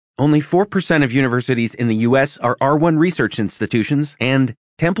Only 4% of universities in the U.S. are R1 research institutions, and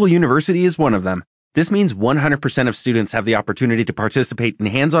Temple University is one of them. This means 100% of students have the opportunity to participate in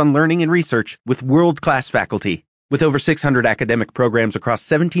hands-on learning and research with world-class faculty. With over 600 academic programs across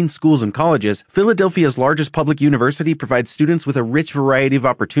 17 schools and colleges, Philadelphia's largest public university provides students with a rich variety of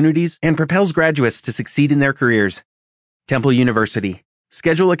opportunities and propels graduates to succeed in their careers. Temple University.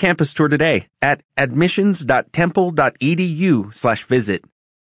 Schedule a campus tour today at admissions.temple.edu/visit.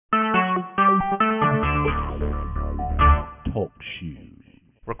 Talk shoes.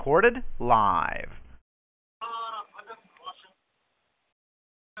 Recorded live.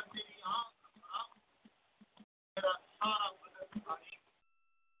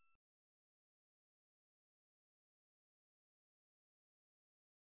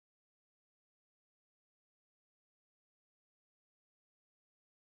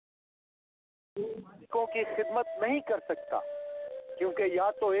 की खिदमत नहीं कर सकता, क्योंकि या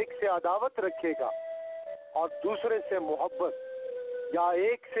तो एक से अदावत रखेगा और दूसरे से मोहब्बत, या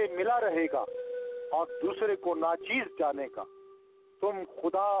एक से मिला रहेगा और दूसरे को नाचीज जानेगा। तुम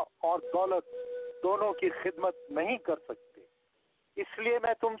खुदा और दौलत दोनों की खिदमत नहीं कर सकते। इसलिए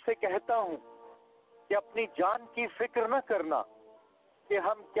मैं तुमसे कहता हूं कि अपनी जान की फिक्र न करना कि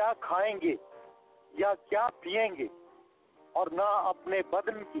हम क्या खाएंगे या क्या पिएंगे, और ना अपने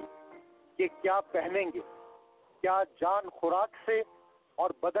बदन की कि क्या पहनेंगे। क्या जान खुराक से और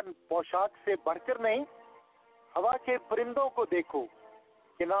बदन पोशाक से बढ़कर नहीं? हवा के परिंदों को देखो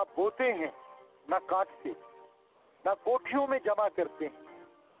कि ना बोते हैं, ना काटते, ना कोठियों में जमा करते हैं,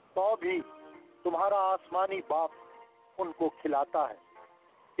 तो भी तुम्हारा आसमानी बाप उनको खिलाता है।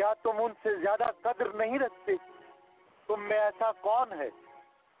 क्या तुम उनसे ज्यादा कद्र नहीं रखते? तुम में ऐसा कौन है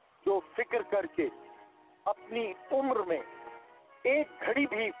जो फिक्र करके अपनी उम्र में एक घड़ी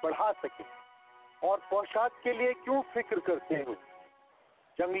भी बढ़ा सके? और पोशाक के लिए क्यों फिक्र करते हो?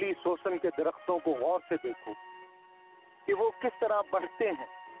 जंगली सोसन के दरख्तों को गौर से देखो कि वो किस तरह बढ़ते हैं।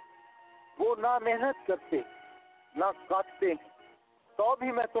 वो ना मेहनत करते, ना काटते हैं, तो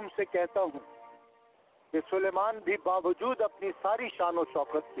भी मैं तुमसे कहता हूं कि सुलेमान भी बावजूद अपनी सारी शान और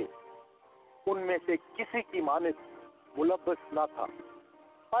शौकत के उनमें से किसी की मानित मुलब्बस ना था।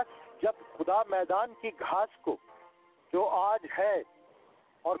 बस जब खुदा मैदान की घास को, जो आज है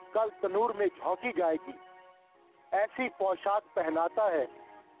और कल तनूर में झोंकी जाएगी, ऐसी पोशाक पहनाता है,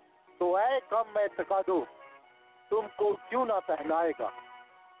 तो ऐ कम एतकादो, तुमको क्यों ना पहनाएगा।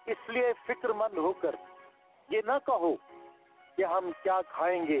 इसलिए फिक्रमंद होकर ये न कहो कि हम क्या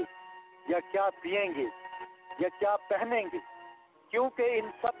खाएंगे या क्या पिएंगे या क्या पहनेंगे, क्योंकि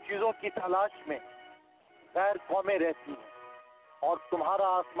इन सब चीजों की तलाश में गैर कौमें रहती हैं, और तुम्हारा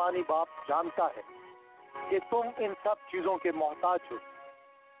आसमानी बाप जानता है कि तुम इन सब चीजों के मोहताज हो।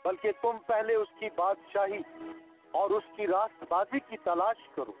 बल्कि तुम पहले उसकी बादशाही और उसकी रास्तबाजी की तलाश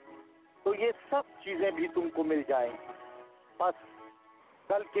करो, तो ये सब चीजें भी तुमको मिल जाएंगी। बस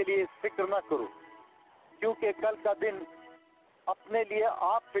कल के लिए फिक्र न करो, क्योंकि कल का दिन अपने लिए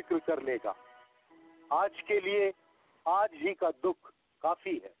आप फिक्र कर लेगा। आज के लिए आज ही का दुख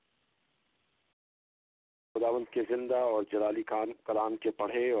काफी है। खुदावंद के जिंदा और जलाली कलाम के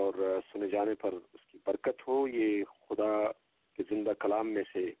पढ़े और सुने जाने पर उसकी बरकत हो। ये खुदा के जिंदा कलाम में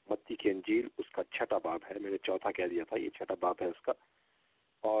से मत्ती की इंजील उसका 6ठा बाब है। मैंने 4था कह दिया था, ये 6ठा बाब है उसका।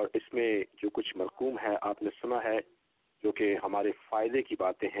 और इसमें जो कुछ मरकूम है आपने सुना है, जो कि हमारे फ़ायदे की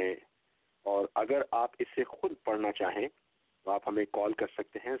बातें हैं। और अगर आप इसे खुद पढ़ना चाहें तो आप हमें कॉल कर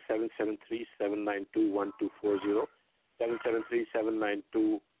सकते हैं 7737921240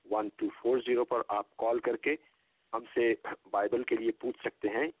 7737921240 पर आप कॉल करके हमसे बाइबल के लिए पूछ सकते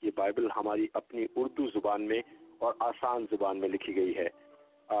हैं। ये बाइबल हमारी अपनी उर्दू ज़ुबान में और आसान ज़ुबान में लिखी गई है।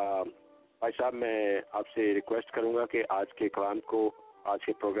 भाई साहब, मैं आपसे रिक्वेस्ट करूंगा कि आज के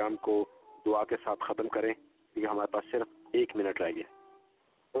प्रोग्राम को दुआ के साथ ख़त्म करें, क्योंकि हमारे पास सिर्फ 1 मिनट रह गया।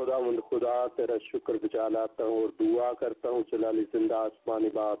 खुदा तेरा शुक्र गुजार लाता हूँ और दुआ करता हूँ जलाली जिंदा आसमानी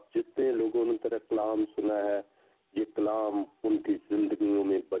बाप, जितने लोगों ने तेरा कलाम सुना है, ये कलाम उनकी जिंदगियों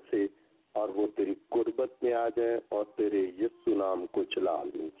में बसे और वो तेरी गुर्बत में आ जाए और तेरे यीशु नाम को चला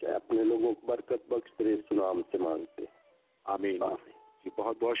लें। चाहे अपने लोगों को बरकत बख्श तेरे यीशु नाम से मांगते। आमीन। जी,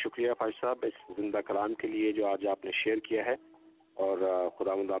 बहुत बहुत शुक्रिया भाई साहब इस जिंदा कलाम के लिए जो आज आपने शेयर किया है। और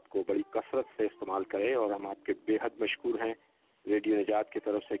खुदावंद आपको बड़ी कसरत से इस्तेमाल करे। और हम आपके बेहद मशकूर हैं रेडियो निजात की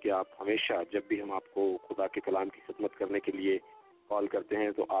तरफ से कि आप हमेशा, जब भी हम आपको खुदा के कलाम की खिदमत करने के लिए कॉल करते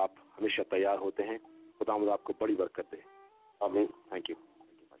हैं, तो आप हमेशा तैयार होते हैं। खुदावंद आपको बड़ी बरकत दे। आमीन। Thank you.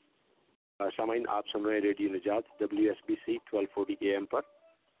 सामाइन, आप सुन रहे हैं रेडियो निजात WSBC 1240 AM पर।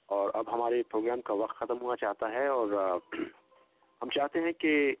 और अब हमारे प्रोग्राम का वक्त ख़त्म हुआ चाहता है और हम चाहते हैं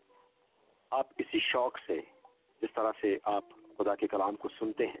कि आप इसी शौक़ से, जिस तरह से आप खुदा के कलाम को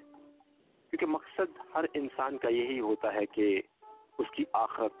सुनते हैं, क्योंकि मकसद हर इंसान का यही होता है कि उसकी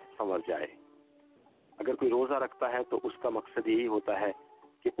आखिरत संवर जाए। अगर कोई रोज़ा रखता है तो उसका मकसद यही होता है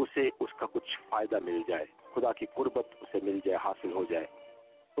कि उसे उसका कुछ फ़ायदा मिल जाए, खुदा की कुर्बत उसे मिल जाए, हासिल हो जाए।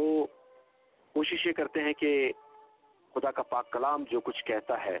 तो कोशिश ये करते हैं कि खुदा का पाक कलाम जो कुछ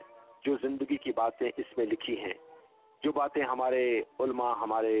कहता है, जो ज़िंदगी की बातें इसमें लिखी हैं, जो बातें हमारे उलमा,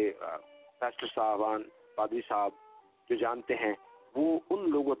 हमारे पास्टर साहबान, पादरी साहब जो जानते हैं, वो उन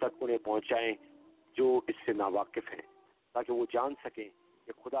लोगों तक उन्हें पहुंचाएं जो इससे नावाकिफ हैं, ताकि वो जान सकें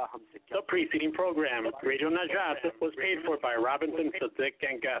कि खुदा हमसे क्या। The preceding program, Radio Najat, was paid for by Robinson, Siddiq,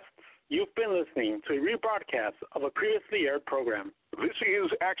 and guests. You've been listening to a rebroadcast of a previously aired program. This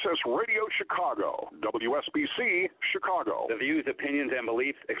is Access Radio Chicago, WSBC Chicago. The views, opinions, and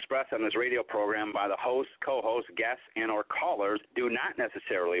beliefs expressed on this radio program by the hosts, co-hosts, guests, and or callers do not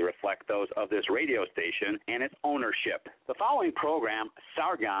necessarily reflect those of this radio station and its ownership. The following program,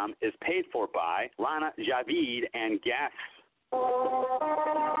 Sargam, is paid for by Rana Javid and guests.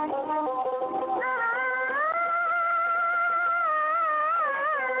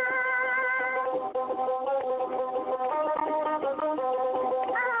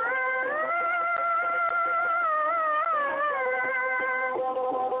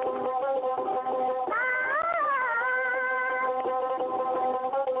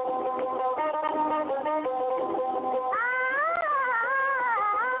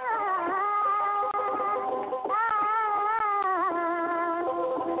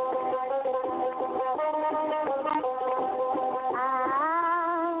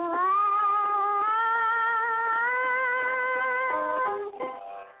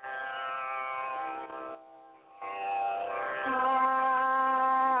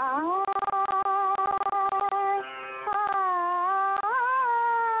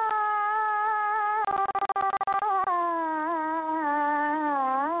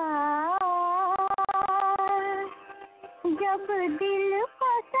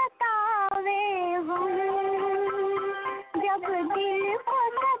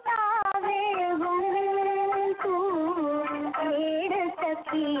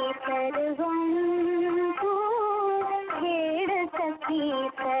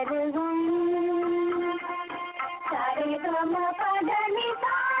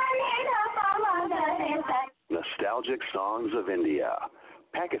 Nostalgic songs of India,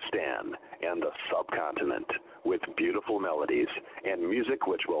 Pakistan, and the subcontinent, with beautiful melodies and music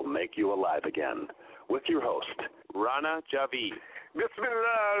which will make you alive again. With your host, Rana Javid.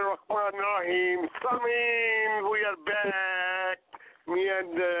 Bismillah ar-Rahman ar-Rahim. Samin, we are back. Me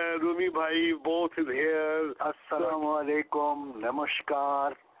and Rumi Bhai both is here. Assalamu alaikum,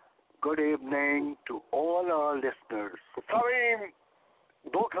 namaskar, good evening to all our listeners. Samin,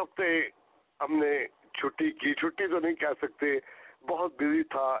 2 हफ्ते हमने छुट्टी की, छुट्टी तो नहीं कह सकते, बहुत बिजी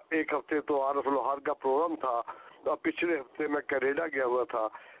था। 1 हफ्ते तो आरफ लोहार का प्रोग्राम था और पिछले हफ्ते मैं कनाडा गया हुआ था,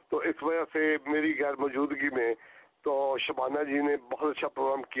 तो इस वजह से मेरी गैर मौजूदगी में तो शबाना जी ने बहुत अच्छा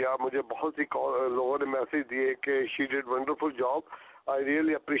प्रोग्राम किया। मुझे बहुत सी लोगों ने मैसेज दिए कि she did wonderful job, I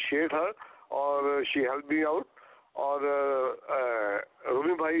really appreciate हर और शी हेल्प मी आउट। और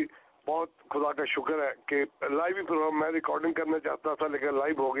रूमी भाई बहुत खुदा का शुक्र है कि लाइव ही प्रोग्राम मैं रिकॉर्डिंग करना चाहता था लेकिन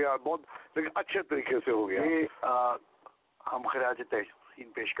लाइव हो गया, बहुत लेकिन अच्छे तरीके से हो गया। हम खिराज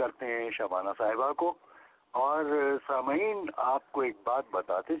तहसीन पेश करते हैं शबाना साहिबा को। और सामीन, आपको एक बात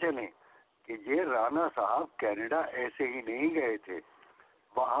बताते चलें कि ये राना साहब कनाडा ऐसे ही नहीं गए थे,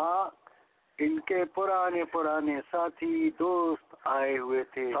 वहाँ इनके पुराने साथी दोस्त आए हुए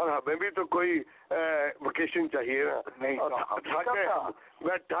थे। और हमें भी तो कोई वेकेशन चाहिए ना। नहीं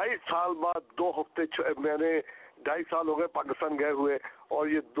मैं 2.5 साल बाद 2 हफ्ते, मैंने 2.5 साल हो गए पाकिस्तान गए हुए, और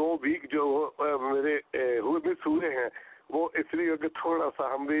ये 2 वीक जो मेरे मिस हुए हैं वो इसलिए कि थोड़ा सा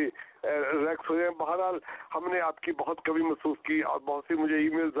हम भी रिलैक्स हो जाए। बहरहाल हमने आपकी बहुत कमी महसूस की और बहुत सी मुझे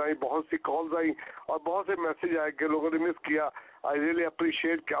ईमेल्स आई, बहुत सी कॉल्स आई और बहुत से मैसेज आए कि लोगों ने मिस किया। आई रियली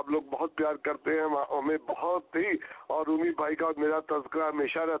अप्रिशिएट कि आप लोग बहुत प्यार करते हैं हमें बहुत ही, और रूमी भाई का और मेरा तज़किरा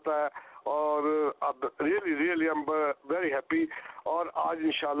हमेशा रहता है, और अब really I am very happy. और आज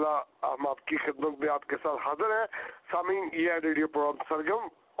इंशाल्लाह हम आपकी खिदमत में आपके साथ हाजिर हैं। सामीन, ये रेडियो प्रोग्राम सरगम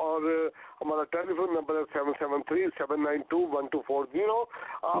और हमारा टेलीफोन नंबर है 773-792-1240।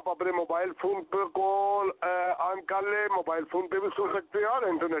 आप अपने मोबाइल फ़ोन पर कॉल ऑन कर ले, मोबाइल फ़ोन पे भी सुन सकते हैं और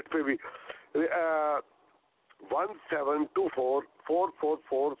इंटरनेट पे भी।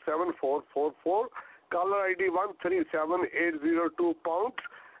 1724-444-7444, collar ID 137802 pound,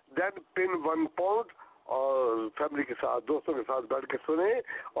 then pin 1 pound, और फैमिली के साथ दोस्तों के साथ बैठ के सुने।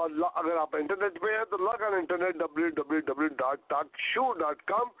 और अगर आप इंटरनेट पे हैं तो log on internet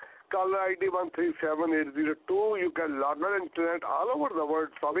www.talkshow.com caller ID 137802. You can log on internet all over the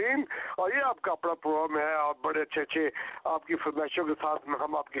world, सामीन। और ये आपका अपना प्रोग्राम है और बड़े अच्छे आपकी फरमाइशों के साथ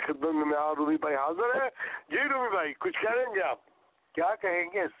हम आपकी खिदमत में और रूमी भाई हाजिर है। जी रूमी भाई, कुछ कहेंगे आप? क्या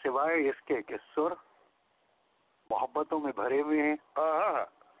कहेंगे सिवाय इसके कि सुर मोहब्बतों में भरे हुए हैं। हाँ,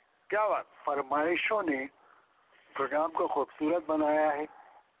 क्या बात। फरमाइशों ने प्रोग्राम को खूबसूरत बनाया है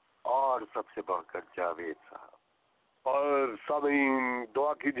और सबसे बढ़कर जावेद साहब। और सामीन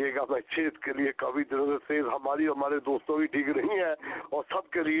दुआ कीजिएगा मैचेज के लिए, काफी दिनों से हमारी हमारे दोस्तों की ठीक नहीं है और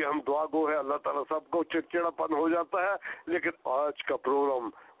सबके लिए हम दुआ गो है। अल्लाह ताला सबको चिड़चिड़ापन हो जाता है, लेकिन आज का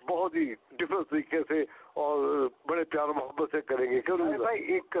प्रोग्राम बहुत ही डिफरेंट तरीके से और बड़े प्यार मोहब्बत से करेंगे। क्यों भाई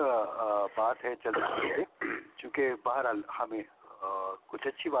एक बात है, चलते चूँकि बहरहाल हमें कुछ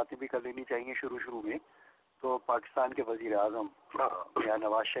अच्छी बातें भी कर लेनी चाहिए शुरू में। तो पाकिस्तान के वजीर आजम या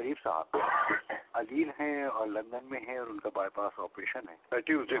नवाज शरीफ साहब अलील हैं और लंदन में हैं और उनका बाईपास ऑपरेशन है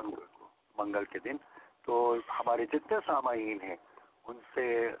ट्यूजडे को, मंगल के दिन। तो हमारे जितने सामाईन हैं उनसे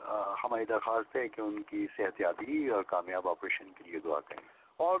हमारी दरख्वास्त है कि उनकी सेहतयाबी और कामयाब ऑपरेशन के लिए दुआ करें।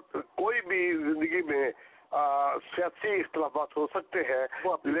 और कोई भी जिंदगी में सियासी इख्तलाफात हो सकते हैं,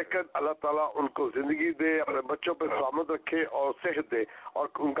 लेकिन अल्लाह ताला उनको जिंदगी दे, अपने बच्चों पर सलामत रखे और सेहत दे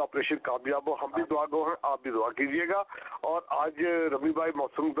और उनका ऑपरेशन कामयाब हो। हम भी दुआ गो हैं, आप भी दुआ कीजिएगा। और आज रवि भाई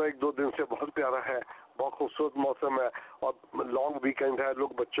मौसम तो 1-2 दिन से बहुत प्यारा है, बहुत खूबसूरत मौसम है और लॉन्ग वीकेंड है।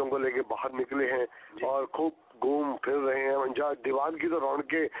 लोग बच्चों को लेके बाहर निकले हैं और खूब घूम फिर रहे हैं। जहाँ दीवान की तो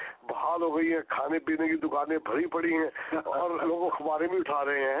रौनकें बहाल हो गई है, खाने पीने की दुकानें भरी पड़ी हैं और लोग अखबारें भी उठा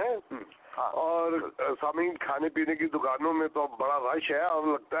रहे हैं। और सामीन खाने पीने की दुकानों में तो बड़ा रश है और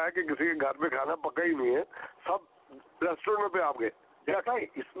लगता है कि किसी के घर में खाना पका ही नहीं है, सब रेस्टोरेंट पे आप गए। जैसा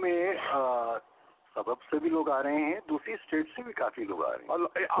इसमें सबब से भी लोग आ रहे हैं, दूसरी स्टेट से भी काफी लोग आ रहे हैं और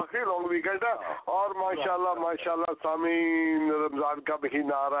आखिरी लॉन्ग वीकेंड है। और माशाल्लाह सामीन रमजान का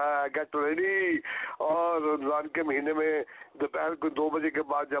महीना आ रहा है, गेट रेडी। और रमजान के महीने में दोपहर को 2 बजे के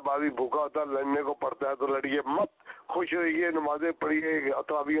बाद जब आदमी भूखा होता है, लड़ने को पड़ता है, तो लड़िए मत, खुश रहिए, नमाजें पढ़िए,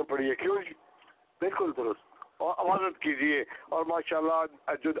 तरावियां पढ़िए। क्यों जी? बिल्कुल दुरुस्त। और अमानत कीजिए। और माशाल्लाह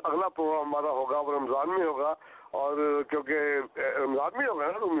जो अगला प्रोग्राम हमारा होगा वो रमजान में होगा, और क्योंकि रमजान में होगा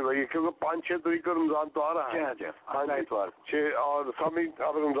ना रूमी भाई, क्योंकि 5-6 तारीख को रमजान तो आ रहा है। 6 और सामी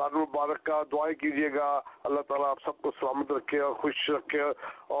अब रमजान मुबारक का दुआएं कीजिएगा। अल्लाह ताला आप सबको सलामत रखे और खुश रखे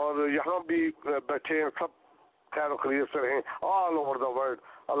और यहाँ भी बैठे हैं सब खैर खैरियत से रहें ऑल ओवर द वर्ल्ड।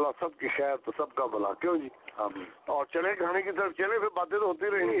 अल्लाह सबकी खैर तो सबका भला। क्यों जी? और चले खाने की तरफ चले, फिर बातें तो होती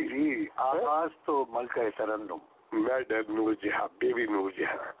रहेंगी जी। आवाज तो मलका तरन्नुम, मैं डैड नूर जहां, बेबी नूर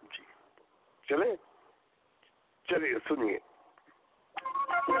जहां जी। चले चलिए सुनिए।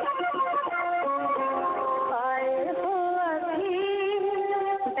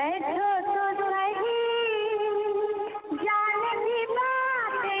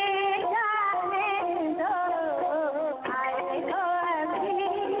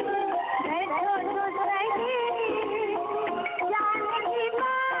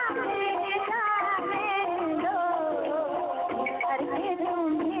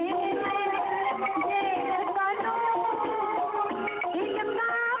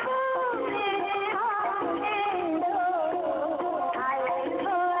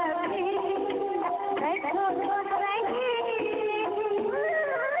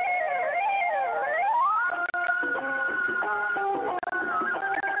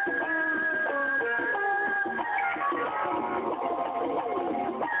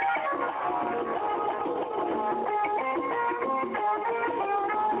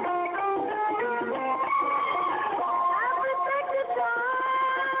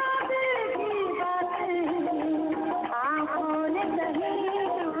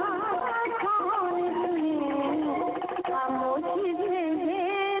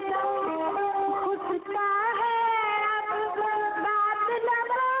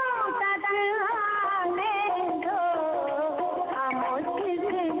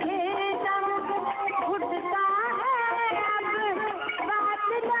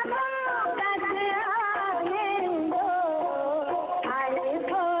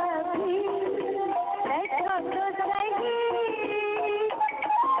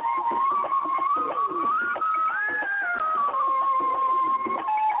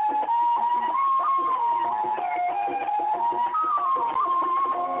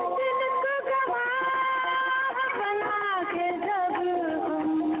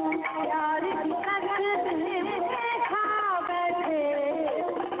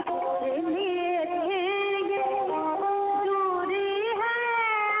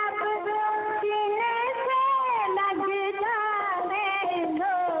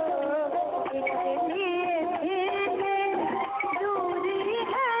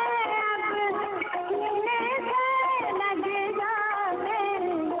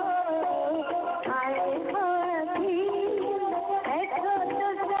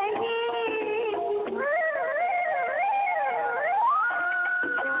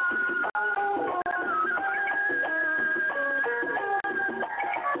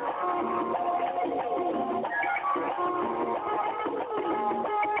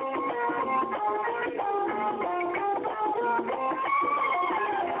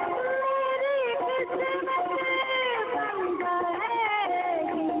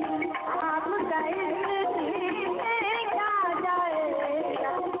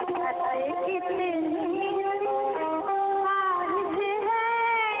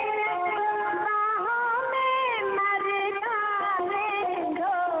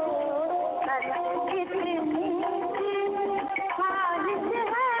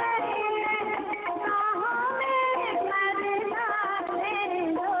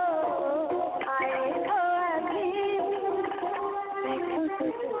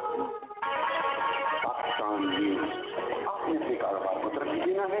 पाकिस्तान न्यूज। आपने अपने कारोबार को तरक्की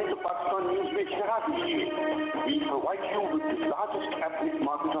देना है तो पाकिस्तान न्यूज में इश्तहार दीजिए। We provide you with the largest ethnic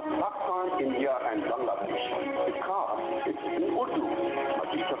market of Pakistan, India and Bangladesh. It's खास, it's in Urdu।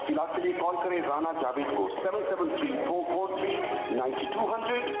 मज़ीद तफ़सीलात के लिए कॉल करें राना जावेद को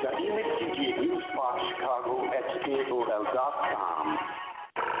 773-443-9200 या ईमेल कीजिए newsparkchicago@aol.com।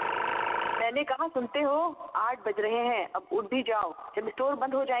 मैंने कहा सुनते हो, 8 बज रहे हैं, अब उठ भी जाओ। जब स्टोर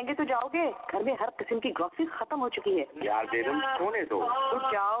बंद हो जाएंगे तो जाओगे? घर में हर किस्म की ग्रोसरी खत्म हो चुकी है। यार बेगम सोने दो।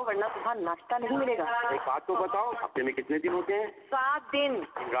 उठ जाओ वरना सुबह नाश्ता नहीं मिलेगा। एक बात तो बताओ, हफ्ते में कितने दिन होते हैं? 7 दिन।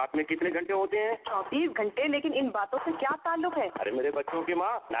 रात में कितने घंटे होते हैं? 24 घंटे। लेकिन इन बातों से क्या ताल्लुक है? अरे मेरे बच्चों की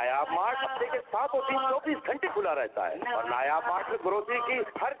माँ, नायाब मार्ट हफ्ते के 7 और 24 घंटे खुला रहता है और नायाब मार्ट में ग्रोसरी की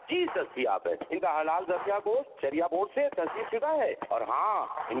हर चीज दस्तियाब है। इनका हलाल दर्जा गोश्त शरिया बोर्ड से तस्दीक शुदा है और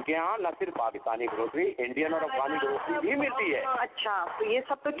हाँ, इनके यहाँ न सिर्फ पाकिस्तानी ग्रोसरी, इंडियन और अफगानी ग्रोसरी भी मिलती है। अच्छा, तो ये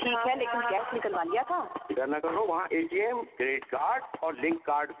सब तो ठीक है, लेकिन कैश निकलवा लिया था? इधर न करो, वहाँ ATM, क्रेडिट कार्ड और लिंक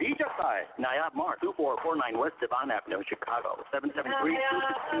कार्ड भी चलता है। Nayab mart 2449 west Devon avenue, Chicago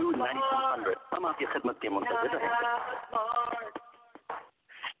 773-262-9200। हम आपकी खिदमत के मुंतज़िर रहेंगे।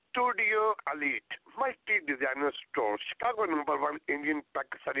 Studio elite multi designer store, Chicago number 1 Indian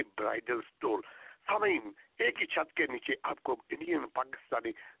Pakistani bridal store. सामीन, एक ही छत के नीचे आपको इंडियन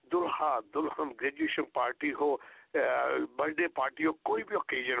पाकिस्तानी दुल्हा दुल्हन, ग्रेजुएशन पार्टी हो, बर्थडे पार्टी हो, कोई भी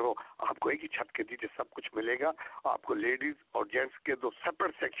ओकेजन हो, आपको एक ही छत के नीचे सब कुछ मिलेगा। आपको लेडीज और जेंट्स के 2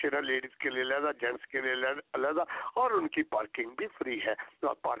 सेपरेट सेक्शन है, लेडीज के लिए अलग, जेंट्स के लिए अलग, और उनकी पार्किंग भी फ्री है। तो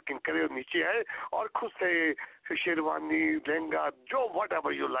आप पार्किंग करें और नीचे आए और खुद से शेरवानी, लहंगा, जो what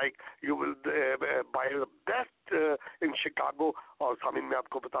ever you like, you will buy the best in Chicago. और सामीन में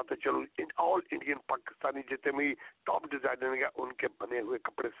आपको बताते चलो, इन ऑल इंडियन पाकिस्तानी जितने भी टॉप डिजाइनर हैं उनके बने हुए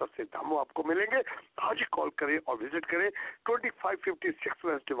कपड़े सस्ते दामों आपको मिलेंगे। आज ही कॉल करें और विजिट करें 2556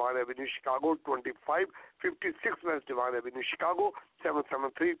 west Devon avenue Chicago, 2556 west Devon avenue Chicago,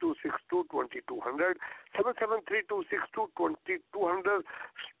 773-262-2200, 773-262-2200।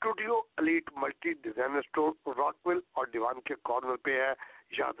 Studio elite multi designer store Rockwell और दीवान के कॉर्नर पे है,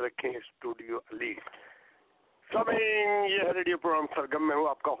 याद रखें स्टूडियो एलीट। समीन, ये है रेडियो प्रोग्राम सरगम में हूँ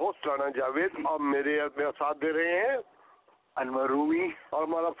आपका होस्ट राना जावेद और मेरे साथ दे रहे हैं अनवर रूमी और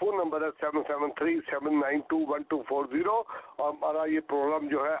हमारा फोन नंबर है 773-792-1240 और हमारा ये प्रोग्राम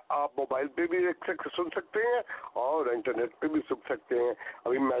जो है आप मोबाइल पे भी सुन सकते हैं और इंटरनेट पे भी सुन सकते हैं।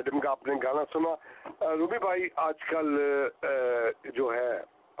 अभी मैडम का आपने गाना सुना। रूमी भाई, आजकल जो है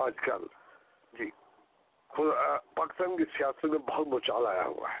आजकल जी पाकिस्तान की सियासत में बहुत भूचाल आया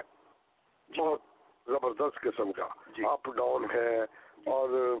हुआ है, बहुत जबरदस्त किस्म का अप डाउन है।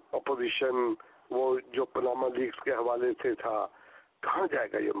 और अपोजिशन वो जो पनामा लीक्स के हवाले से था, कहाँ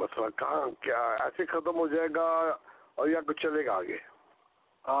जाएगा ये मसला? कहाँ क्या ऐसे खत्म हो जाएगा और या कुछ चलेगा आगे?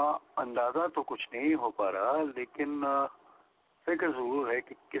 अंदाजा तो कुछ नहीं हो पा रहा, लेकिन फिक्र जरूर है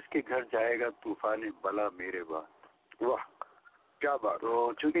कि किसके घर जाएगा तूफान बला मेरे बाद। वाह, क्या बात।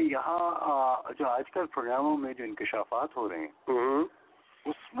 तो चूंकि यहाँ जो आजकल प्रोग्रामों में जो इंकशाफात हो रहे हैं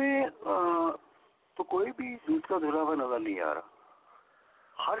उसमें तो कोई भी दूध का धुला हुआ नजर नहीं आ रहा।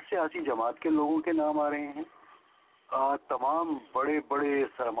 हर सियासी जमात के लोगों के नाम आ रहे हैं, तमाम बड़े बड़े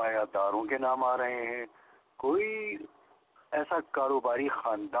सरमायादारों के नाम आ रहे हैं। कोई ऐसा कारोबारी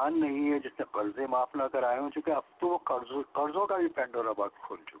खानदान नहीं है जिसने कर्जे माफ ना कराए हों, चूंकि अब तो वो कर्जों का भी पेंडोरा बॉक्स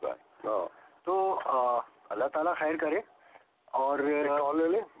खुल चुका है। तो अल्लाह ताला खैर करे। और कॉल ले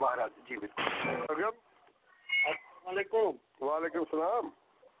लें बाहर जी बिल्कुल। वालेकुम। वालेकुम सलाम।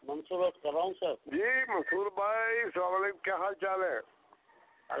 मंसूर बात कर रहा हूँ सर। जी मंसूर भाई, सलाम अलैकुम, क्या हाल चाल है?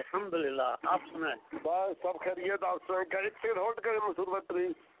 अल्हम्दुलिल्लाह, आप सुनाए? बस सब खैरियत, आप सुनाए? क्या एक सेकंड होल्ड करें मंसूर भाई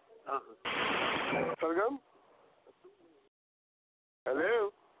प्लीज। Sargam, hello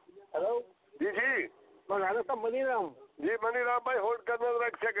hello. जी जी मैं राणा साहब मनी राम जी, मनी राम भाई होल्ड करना जरा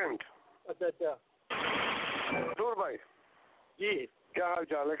एक सेकंड। अच्छा। मंसूर भाई जी, क्या हाल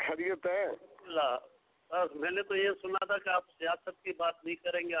चाल है? खैरियत है? सर मैंने तो ये सुना था कि आप सियासत की बात नहीं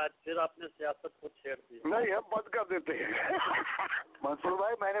करेंगे, आज फिर आपने सियासत को छेड़ दिया। नहीं, हम बंद कर देते हैं। मंसूर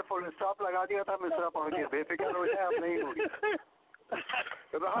भाई, मैंने फुल स्टॉप लगा दिया था, मिश्रा पहुंच गया, बेफिक्र हो जाए, अब नहीं होगी।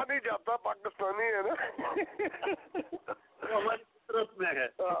 रहा नहीं जाता, पाकिस्तानी है ना। तो हमारी फितरत में है।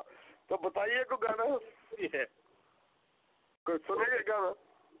 तो बताइए को गाना है कोई सुनेंगे गाना?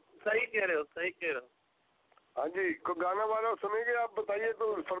 सही कह रहे हो, सही कह रहे हो। हाँ जी, को गाना वाला सुनेंगे आप? बताइए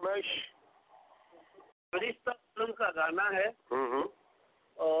तो फरमाइश। फरिश्ता फिल्म का गाना है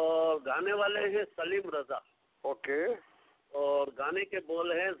और गाने वाले हैं सलीम रजा। ओके। और गाने के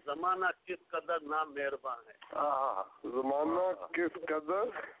बोल हैं जमाना किस कदर ना मेहरबान है। जमाना किस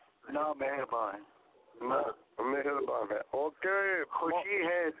कदर ना मेहरबान है, मेहरबान है। ओके। खुशी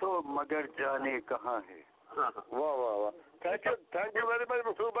है तो मगर जाने कहाँ है। वाह वाह वाह, thank you very much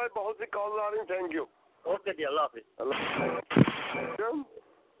Masood भाई, बहुत सी कॉल आ रही, थैंक यू। ओके जी, अल्लाह हाफिज।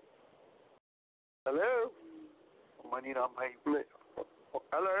 हेलो मनीराम भाई।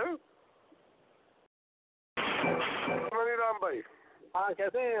 हेलो मनीराम भाई। हाँ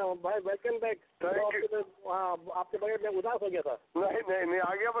कैसे हैं भाई? Welcome back. हाँ आपके बगैर मैं उदास हो गया था। नहीं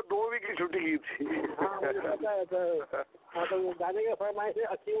आ गया, मैं 2 वीक की छुट्टी की थी। हाँ मुझे पता है। तो गाने का फरमाइश है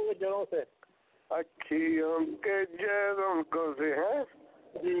अखियों के जड़ों से। अखियों के जड़ों को से है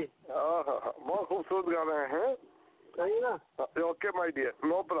जी। बहुत खूबसूरत गाना है। सही ना? Okay my dear,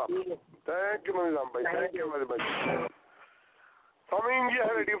 no problem. Thank you Maniram भाई, थैंक यू वेरी मच। सामीन जी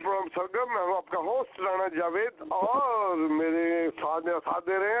है रेडियो फ्रॉम सरगम, मैं हूँ आपका होस्ट राणा जावेद और मेरे साथ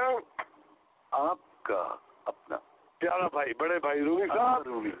दे रहे हैं आपका अपना प्यारा भाई, बड़े भाई रूमी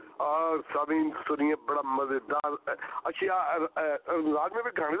साहब। और सामीन सुनिए, बड़ा मजेदार। अच्छा रमजान में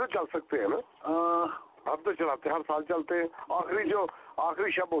भी गाने तो चल सकते हैं ना? हम तो चलाते हैं, हर साल चलते हैं।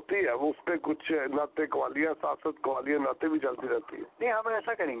 आखिरी शब होती है वो, उसपे कुछ नाते कवालियाँ, साथ कवालियाँ नाते भी चलती रहती है। नहीं, हम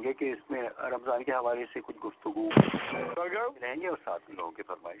ऐसा करेंगे कि इसमें रमजान के हवाले से कुछ गुफ्तगू रहेंगे और साथ में लोगों की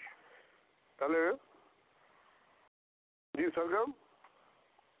फरमाइश। हेलो जी सरगम।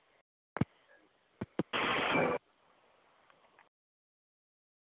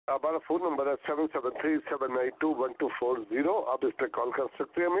 हमारा फोन नंबर है 7737921240। आप इस पर कॉल कर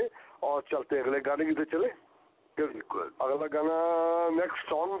सकते हैं हमें। और चलते अगले गाने की तो चले। अगला गाना, नेक्स्ट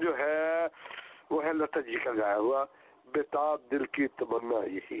सॉन्ग जो है वो है लता जी का गाया हुआ बेताब दिल की तमन्ना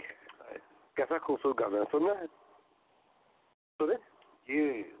यही है। कैसा खूबसूरत गाना है, सुनना है? सुने ये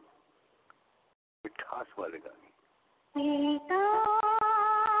मिठास वाले गाने।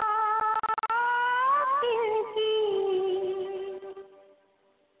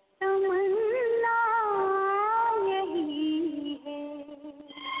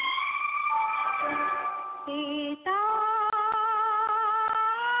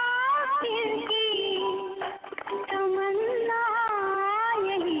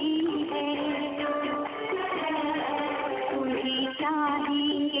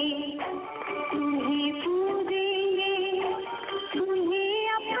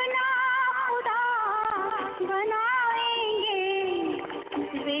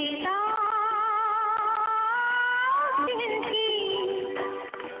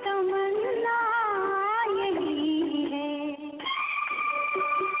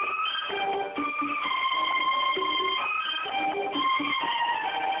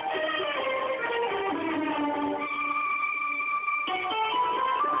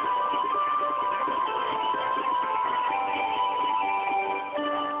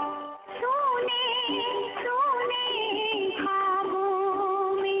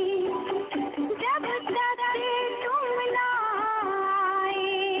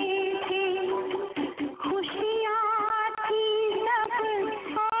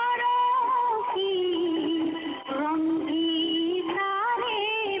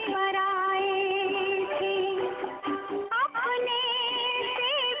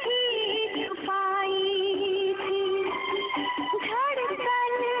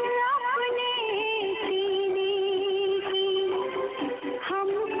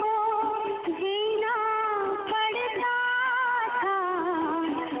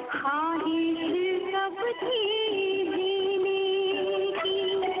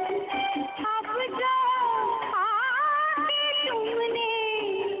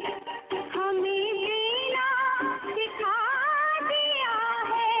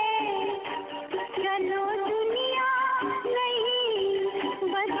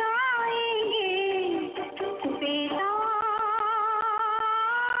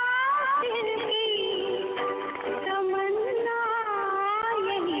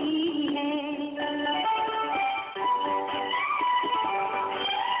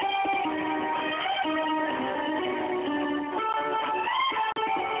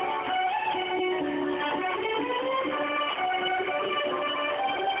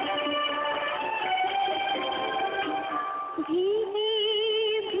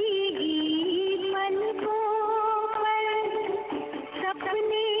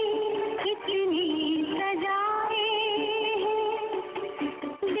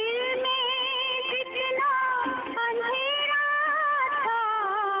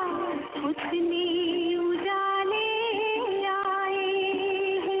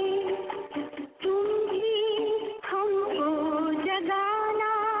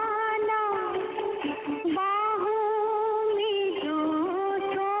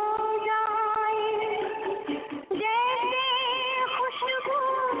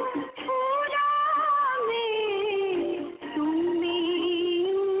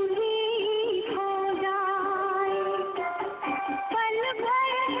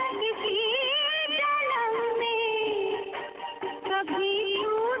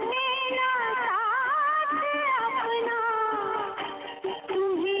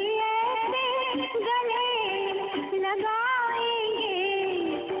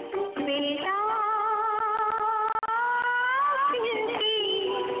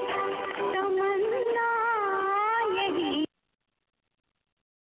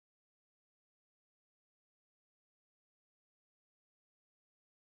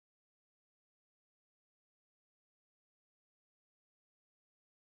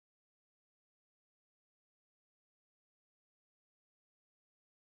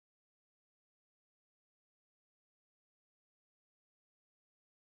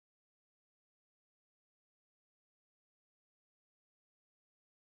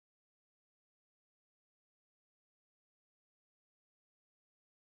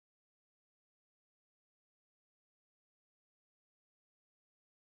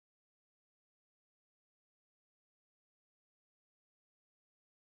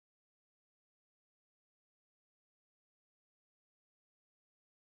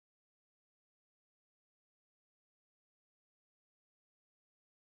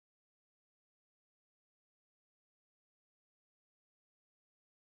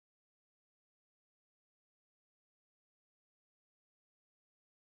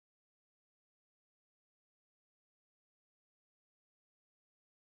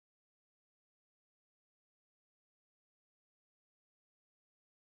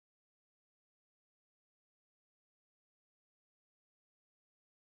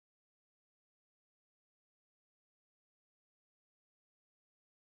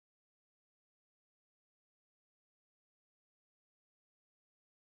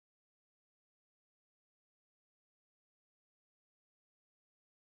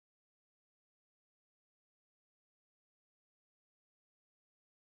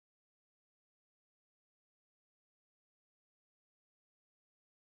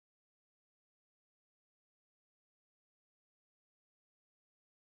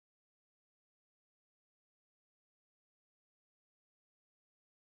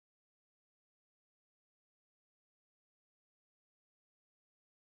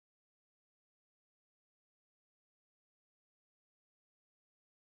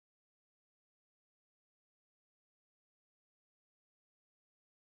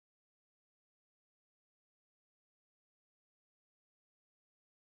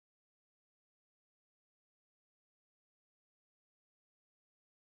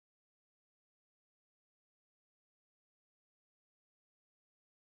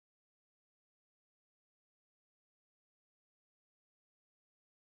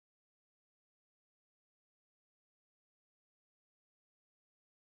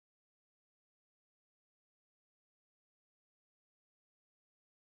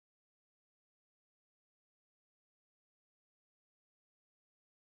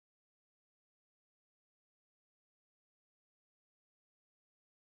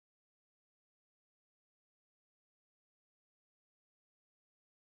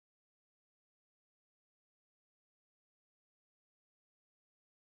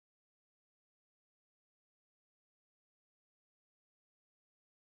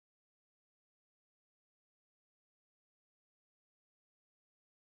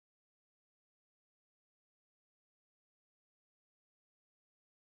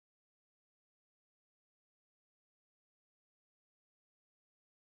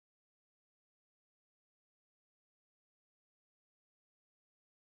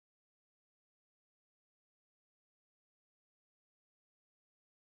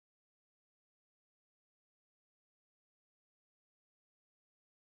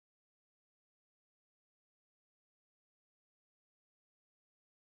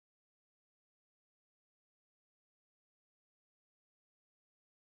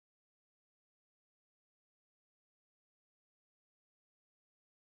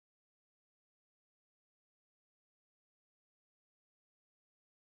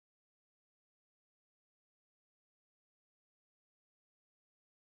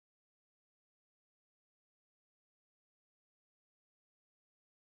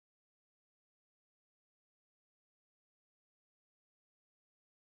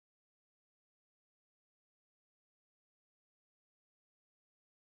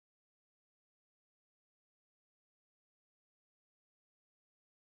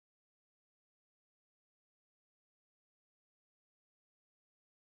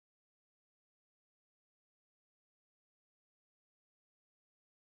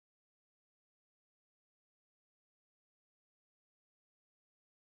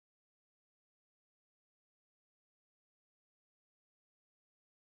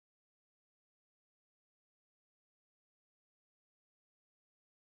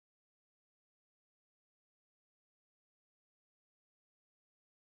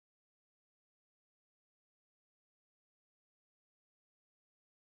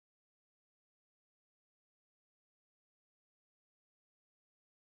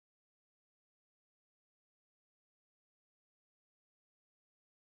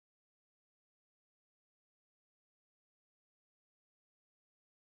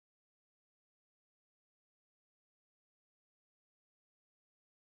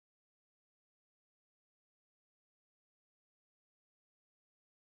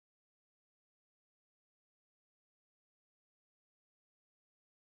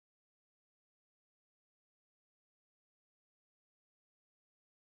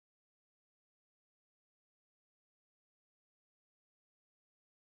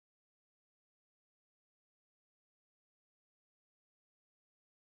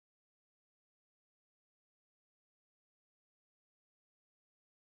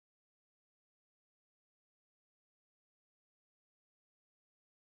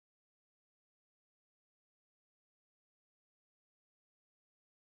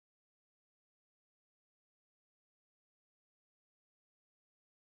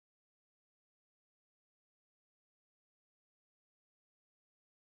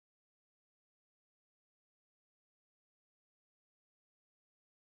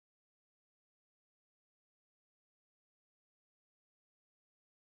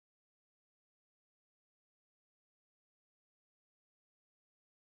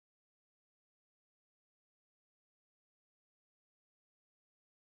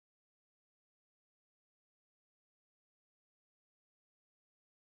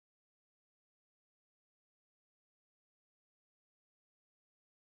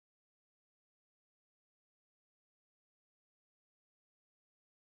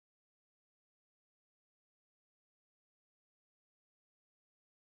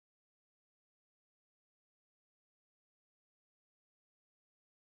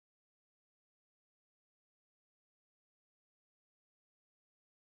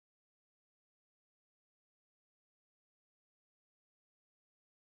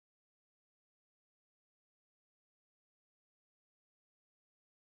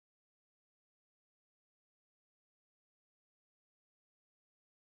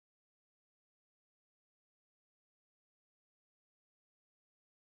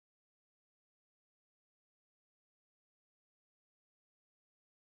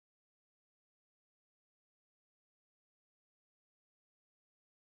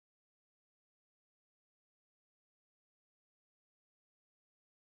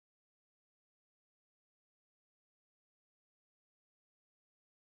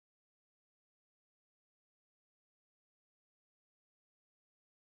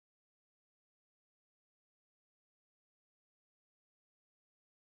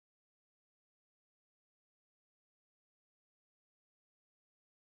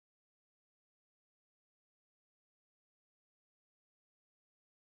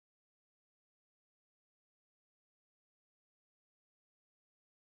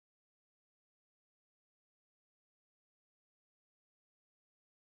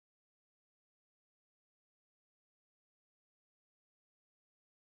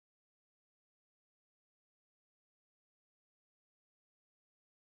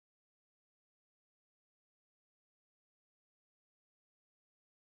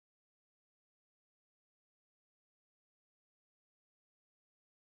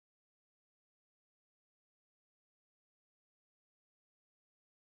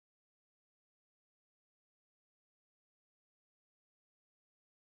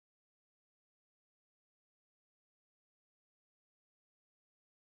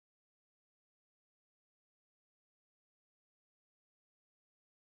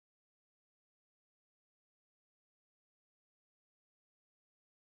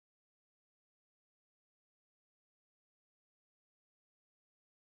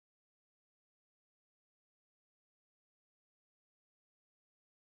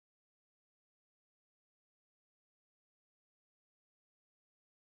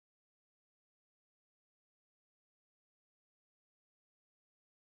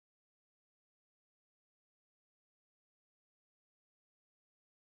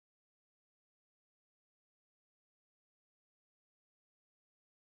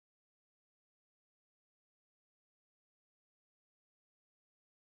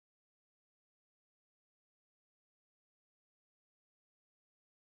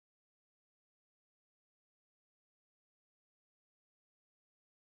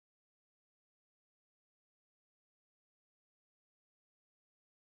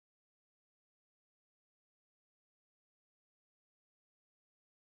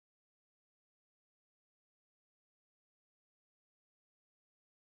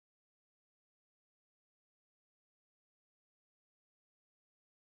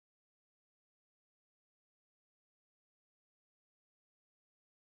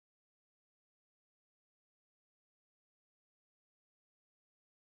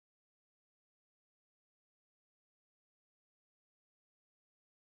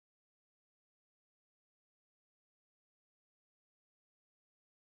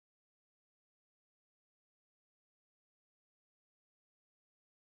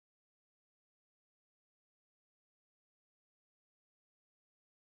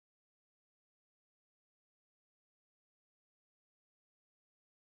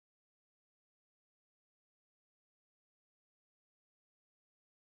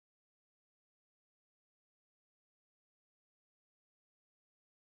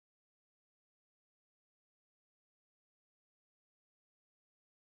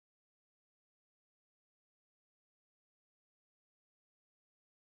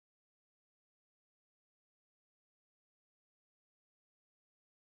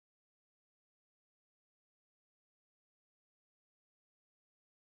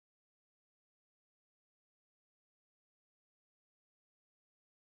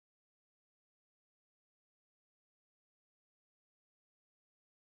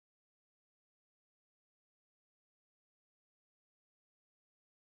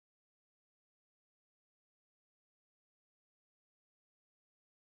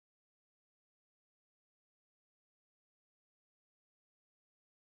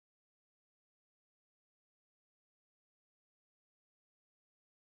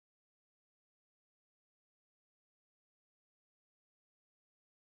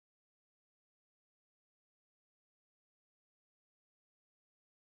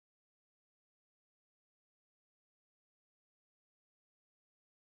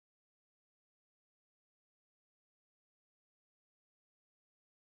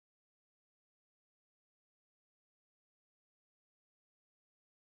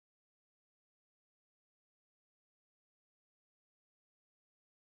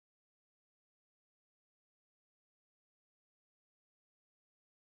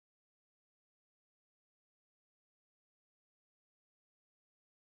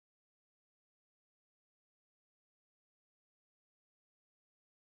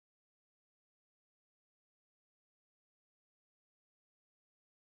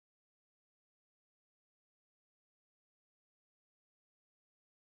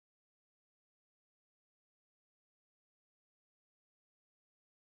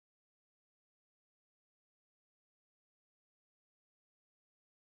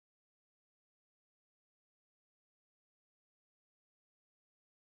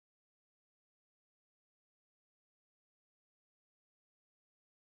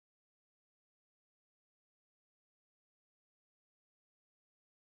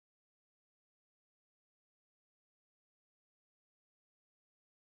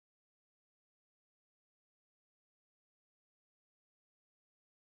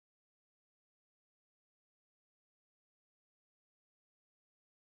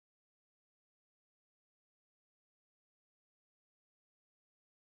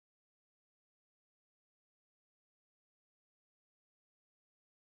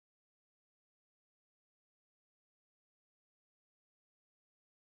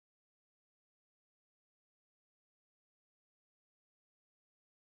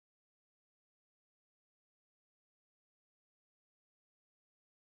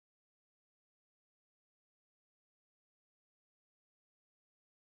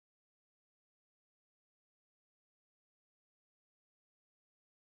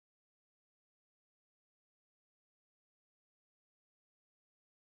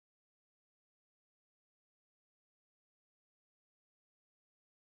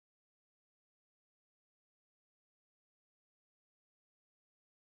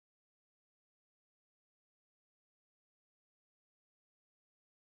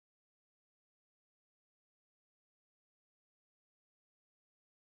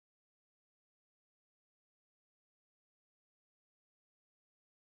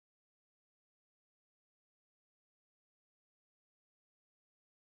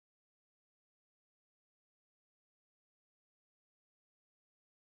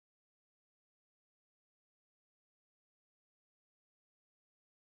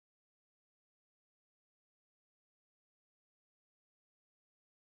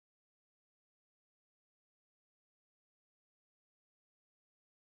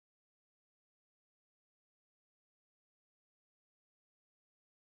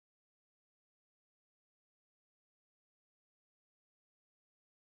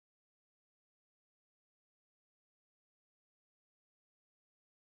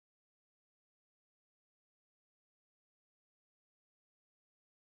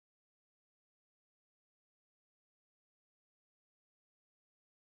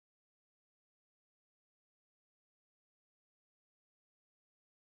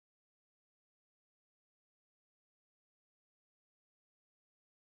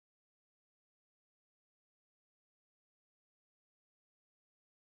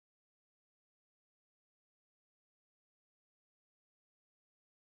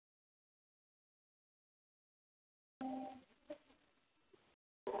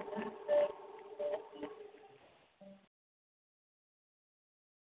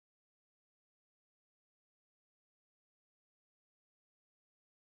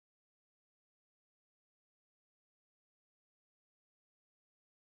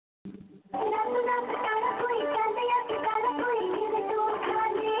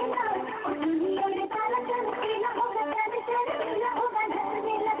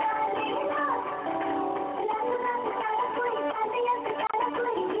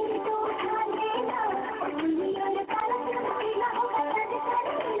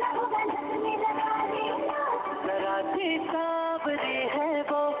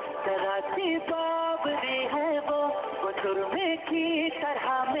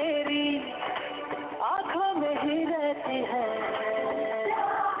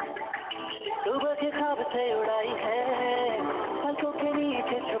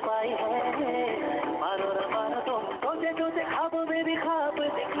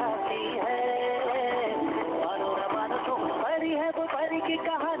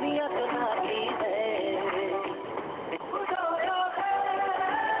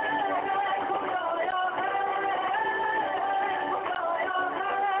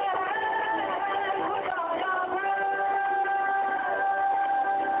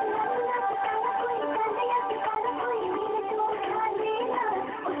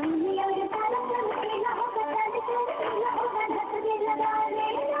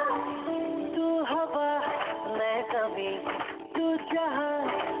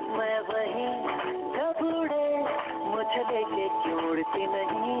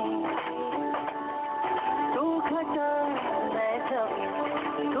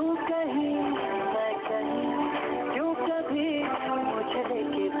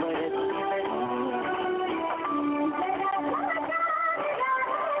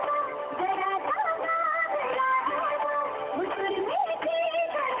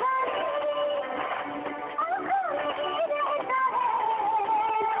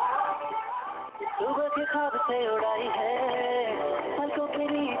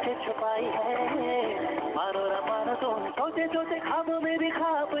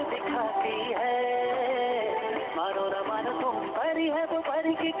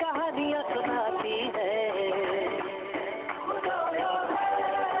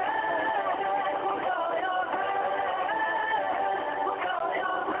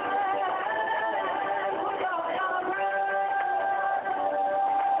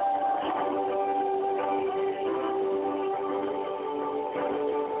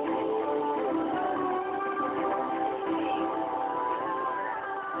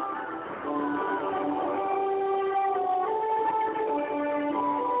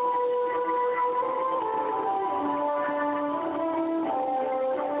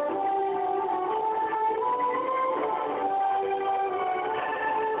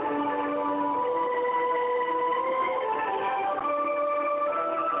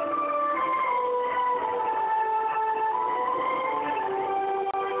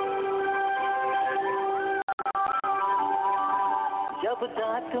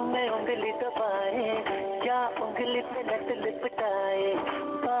 दांत में उंगली दबाए, क्या उंगली पे लट लिपटाए,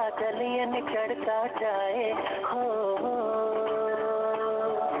 बादल ये निकलता जाए हो।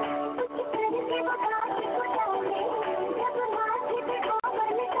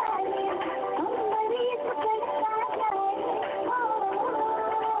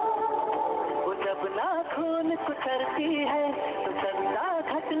 वो जब नाखून कुतरती है तो चंदा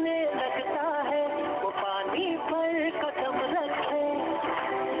घटने लगता है, वो पानी पर कदम रखे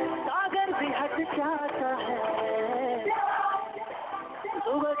सागर भी हट जाता है।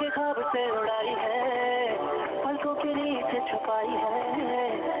 सुबह के ख्वाब से उड़ाई है, पलकों के नीचे छुपाई है,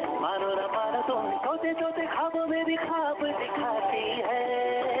 मानो न मानो तुम सोते सोते ख्वाबों में भी ख्वाब दिखाती है।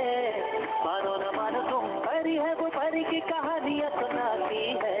 मानो न मानो तुम परी है, वो परी की कहानियां सुनाती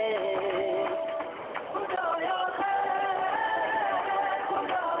है।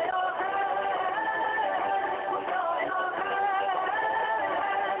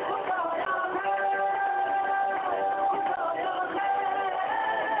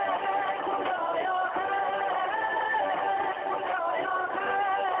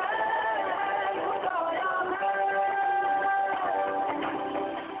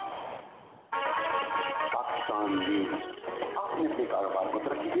 आपने अपने कारोबार को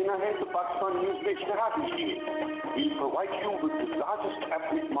तरक्की देना है तो पाकिस्तान न्यूज में इश्तेहार दीजिए। We provide you with the largest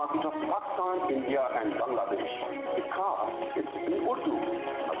ethnic market of Pakistan, India and Bangladesh. The cast is in Urdu.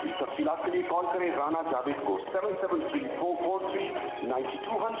 अभी तफसीलात के लिए कॉल करें राना जावेद को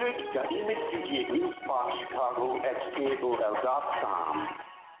 773-443-9200 या ईमेल कीजिए newsparkchicago@aol.com।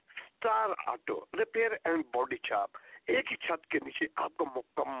 Star auto repair and body shop. एक ही छत के नीचे आपको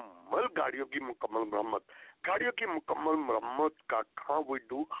मुकम्मल गाड़ियों की मुकम्मल मरम्मत का काम। We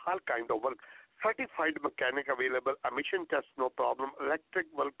do all kind of work, certified mechanic available, emission test no problem, electric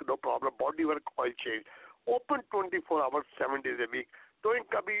work no problem, body work, oil change, open 24 hours 7 days a week. तो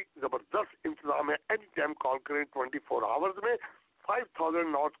इनका भी जबरदस्त इंतजाम है। एनी टाइम कॉल करें 24 आवर्स में। 5000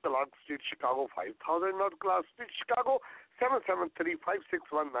 north Clark street Chicago, 5000 north Clark street Chicago,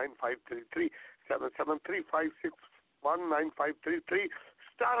 773-561-9533, 773-561-9533।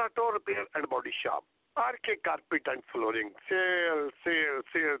 Star auto repair and body shop. RK carpet and flooring, sale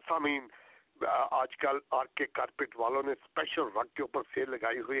सामीन। आजकल आरके कारपेट वालों ने स्पेशल रग के ऊपर सेल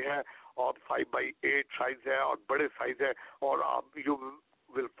लगाई हुई है और 5x8 साइज है और बड़े साइज है, और आप you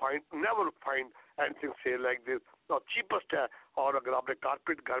will never find anything sale like this, और चीपेस्ट है। और अगर आपने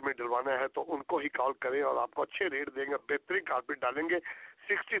कारपेट घर में डलवाना है तो उनको ही कॉल करें और आपको अच्छे रेट देंगे, बेहतरीन कारपेट डालेंगे।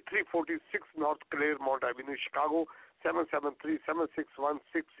 6346 north Claremont avenue Chicago,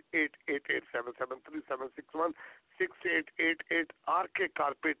 773-761-6888, 773-761-6888। RK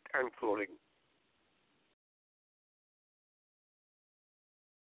carpet and flooring.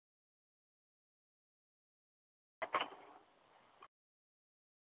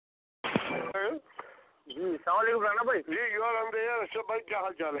 जी सलाम राना भाई। जी योर अशरफ भाई, क्या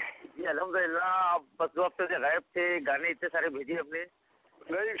हाल चाल है? जी अल्हम्दुलिल्लाह। आप बस 2 हफ्ते से गायब थे, गाने इतने सारे भेजे अपने।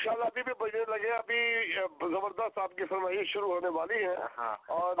 नहीं इंशाल्लाह अभी भी बजने लगे। अभी जबरदस्त आपकी फरमाइश शुरू होने वाली है। हाँ।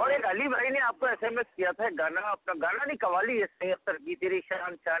 और एक अली भाई ने आपको SMS किया था, गाना अपना गाना नहीं कवाली है सही अख्तर की, तेरी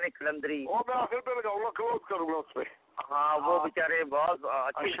शान शान कलंदरी, वो मैं आखिर पे लगाऊंगा, क्लोज करूंगा उस पे। हाँ वो बेचारे बहुत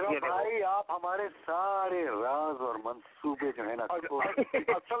अच्छे अशरफ भाई, आप हमारे सारे राज और मंसूबे जो है ना,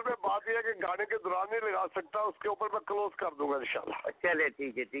 असल में बात यह है कि गाने के दौरान नहीं लगा सकता, उसके ऊपर मैं क्लोज कर दूंगा इंशाल्लाह। चले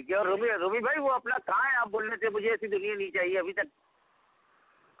ठीक है। और रूबी भाई वो अपना कहाँ है? आप बोल रहे थे मुझे ऐसी दुनिया नहीं चाहिए अभी तक।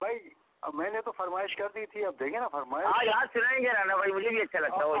 भाई अब मैंने तो फरमाइश कर दी थी, अब देंगे ना फरमाइश। आज सुनाएंगे राना भाई, मुझे भी अच्छा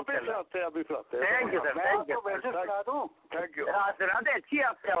लगता है। अभी सुनाते हैं। Thank you sir, thank you. वैसे सुना दूं? Thank you. हाँ सुनाते, अच्छी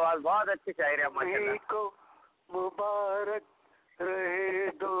आपकी आवाज, बहुत अच्छी शायर है माशाल्लाह। मुबारक रहे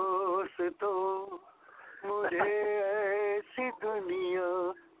दोस्तों, मुझे ऐसी दुनिया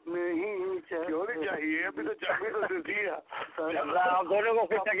नहीं चाहिए। क्यों नहीं चाहिए? अभी तो चाहिए तो दीजिए। आप दोनों को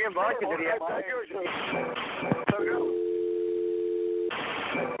खुश रखिए, बहुत शुक्रिया।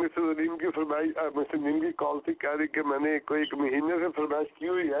 मिस्टर नीम की फरमाइश, मिस्टर नीम की कॉल थी, कह रही कि मैंने कोई 1 महीने से फरमाइश की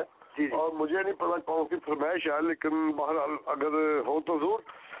हुई है और मुझे नहीं पता कौन सी फरमाइश है, लेकिन बहरहाल अगर हो तो जरूर।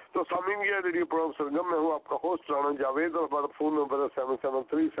 तो सामीन ये रेडियो प्रोग्राम सरगम में हूँ, आपका होस्ट राना जावेद, और हमारा फोन नंबर है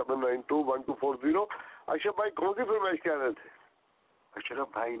 773-792-1240। अशरफ भाई कौन सी फरमाइश कह रहे थे? अशरफ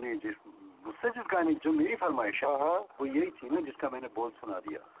भाई ने मुझसे जिस गाने जो मेरी फरमाइश है वो यही थी ना जिसका मैंने बोल सुना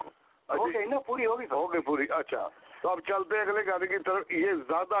दिया। हो गई ना, पूरी हो गई पूरी। अच्छा तो अब चलते हैं अगले गाने की तरफ। ये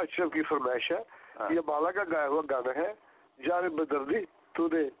ज्यादा अशरफ की फरमाइश है। ये बाला का गाया हुआ गाना है, जाने बेदर्दी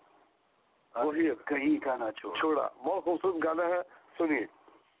तूने वही कहीं का ना छोड़ा। बहुत खूबसूरत गाना है, सुनिए।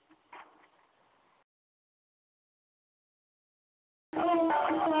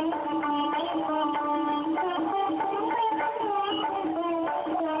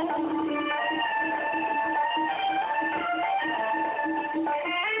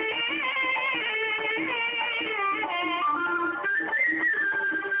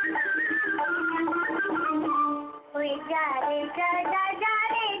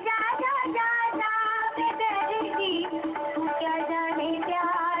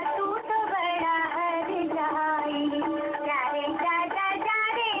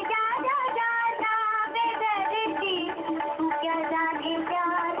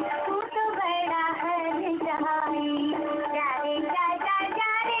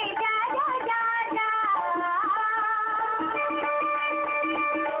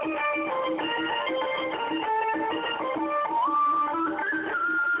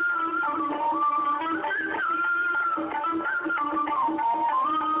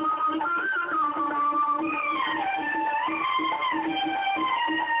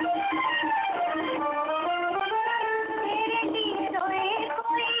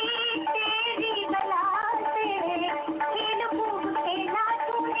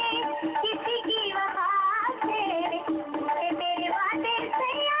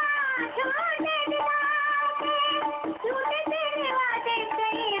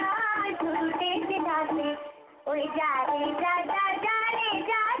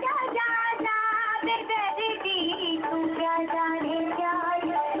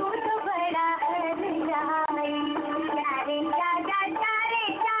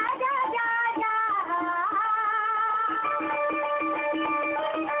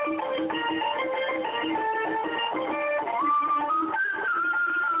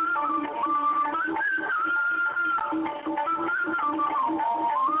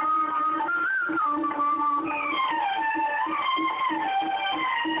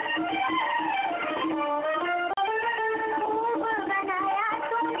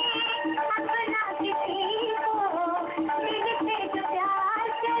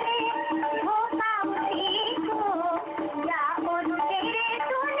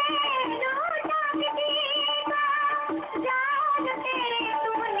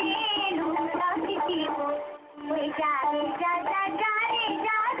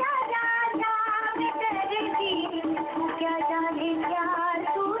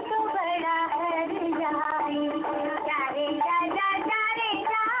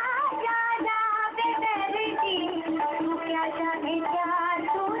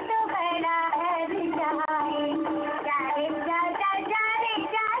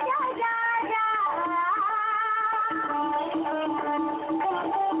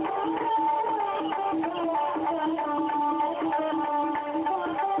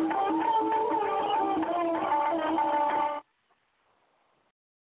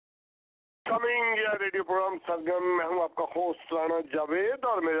 रेडियो प्रोग्राम सरगम। मैं हूं आपका होस्ट राणा जावेद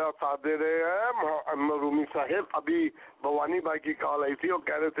और मेरा साथ दे रहे हैं अनवर रूमी साहिब। अभी भवानी भाई की कॉल आई थी और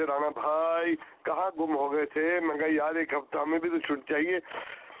कह रहे थे राणा भाई कहाँ गुम हो गए थे। मैं कहा यार एक हफ्ता हमें भी तो छुट चाहिए।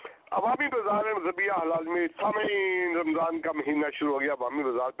 अवामी बाजार में ज़बिया हलाल में सामीन रमज़ान का महीना शुरू हो गया। अवामी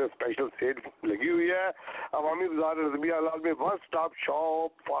बाजार पे स्पेशल सेल लगी हुई है। अवामी बाजार ज़बिया हलाल में वन स्टॉप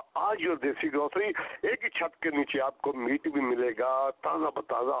शॉप आज और देसी ग्रोसरी एक ही छत के नीचे। आपको मीट भी मिलेगा ताज़ा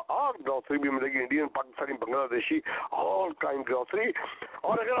बताज़ा और ग्रोसरी भी मिलेगी, Indian Pakistani Bangladeshi all kind grocery.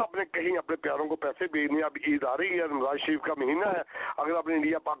 और अगर आपने कहीं अपने प्यारों को पैसे भेजने, अब ईद आ रही है, रमज़ान शरीफ का महीना है, अगर आपने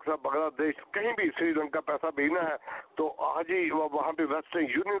इंडिया पाकिस्तान बांग्लादेश कहीं भी श्रीलंका पैसा भेजना है तो आज ही वहाँ पे वेस्टर्न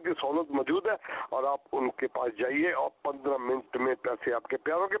यूनियन की सहूलत मौजूद है और आप उनके पास जाइए और 15 मिनट में पैसे आपके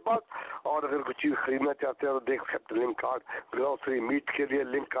प्यारों के पास। और अगर कुछ चीज़ खरीदना चाहते हैं तो देख सकते लिंक कार्ड, ग्रोसरी मीट के लिए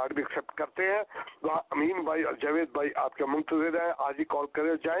लिंक कार्ड भी एक्सेप्ट करते हैं। वहाँ अमीन भाई और जावेद भाई आपके मुंतज़िर हैं। आज ही कॉल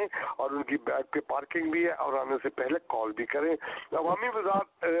करें जाएं और उनकी बैग पे पार्किंग भी है और आने से पहले कॉल भी करें। अवामी बाजार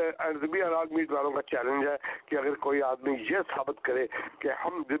ज़बिया हलाल मीट वालों का चैलेंज है कि अगर कोई आदमी ये साबित करे कि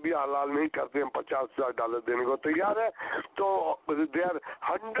हम ज़बिया हलाल नहीं करते, हम $50,000 देने को तैयार है, तो दे आर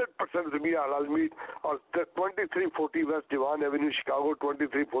 100% ज़बिया हलाल मीट। और 2340 waste Devon avenue Chicago,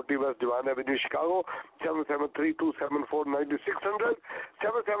 2340 waste Devon avenue Chicago, 7732749600,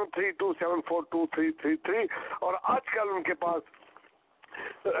 7732742333। और आजकल उनके पास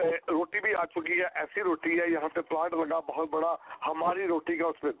रोटी भी आ चुकी है। ऐसी रोटी है, यहाँ पे प्लांट लगा बहुत बड़ा हमारी रोटी का,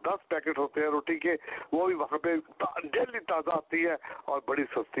 उसमें 10 पैकेट होते हैं रोटी के, वो भी वहाँ पे डेली ताज़ा आती है और बड़ी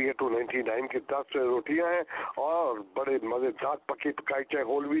सस्ती है। 299 की 10 रोटियाँ हैं और बड़े मज़ेदार पकी पकाई, चाहे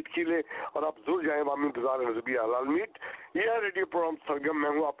होल व्हीट की ले। और आप जरूर जाएँ अवामी बाजार ज़बिया हलाल मीट। यह है रेडियो प्रोग्राम सरगम। मैं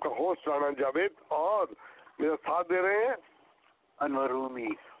हूँ आपका होस्ट राणा जावेद और मेरा साथ दे रहे हैं अनवर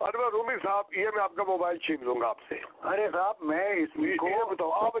रूमी। अनवर रूमी साहब, ये मैं आपका मोबाइल छीन लूंगा आपसे। अरे साहब मैं इसमें को बताओ,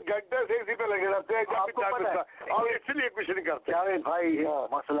 आप घंटे से इसी पे लगे रहते हैं, आप इसलिए कुछ नहीं करते। जावेद भाई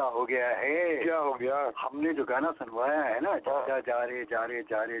मसला हो गया है। क्या हो गया? हमने जो गाना सुनवाया है ना, जा जा रे जा रे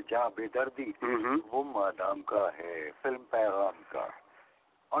जा रे जा बेदर्दी, वो मादाम का है, फिल्म पैगाम का।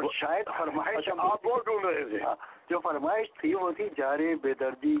 और शायद फरमाइश आप वो ढूंढ रहे थे। जो फरमाइश थी वो थी जा रे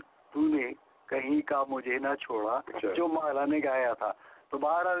बेदर्दी तूने कहीं का मुझे ना छोड़ा, जो माला ने गाया था। तो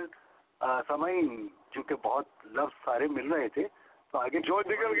बहरहाल समय चूंकि बहुत लफ्ज सारे मिल रहे थे तो आगे जो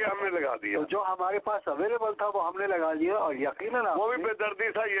निकल गया हमने लगा दिया। तो जो हमारे पास अवेलेबल था वो हमने लगा दिया। और यकीनन वो भी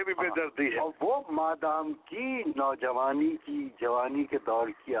बेदर्दी था, ये भी बेदर्दी है। और वो मादाम की नौजवानी की जवानी के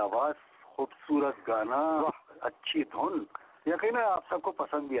दौर की आवाज, खूबसूरत गाना, अच्छी धुन, यकीनन आप सबको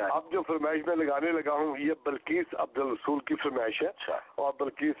पसंद भी आया। अब जो फरमाइश में लगाने लगा हूँ ये बल्कीस अब्दुल रसूल की फरमाइश है। और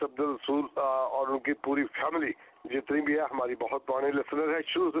बल्कीस अब्दुल रसूल और उनकी पूरी फैमिली जितनी भी है हमारी बहुत पुराने लिसनर है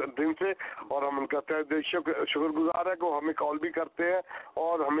शुरू दिन से, और हम उनका तहे दिल शुक्रगुजार है कि हमें कॉल भी करते हैं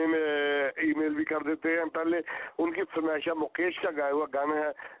और हमें ईमेल भी कर देते हैं। पहले उनकी फरमाइश मुकेश का गाया हुआ गाना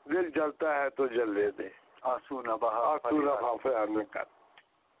है, दिल जलता है तो जलने दे, आंसू न बहा कर।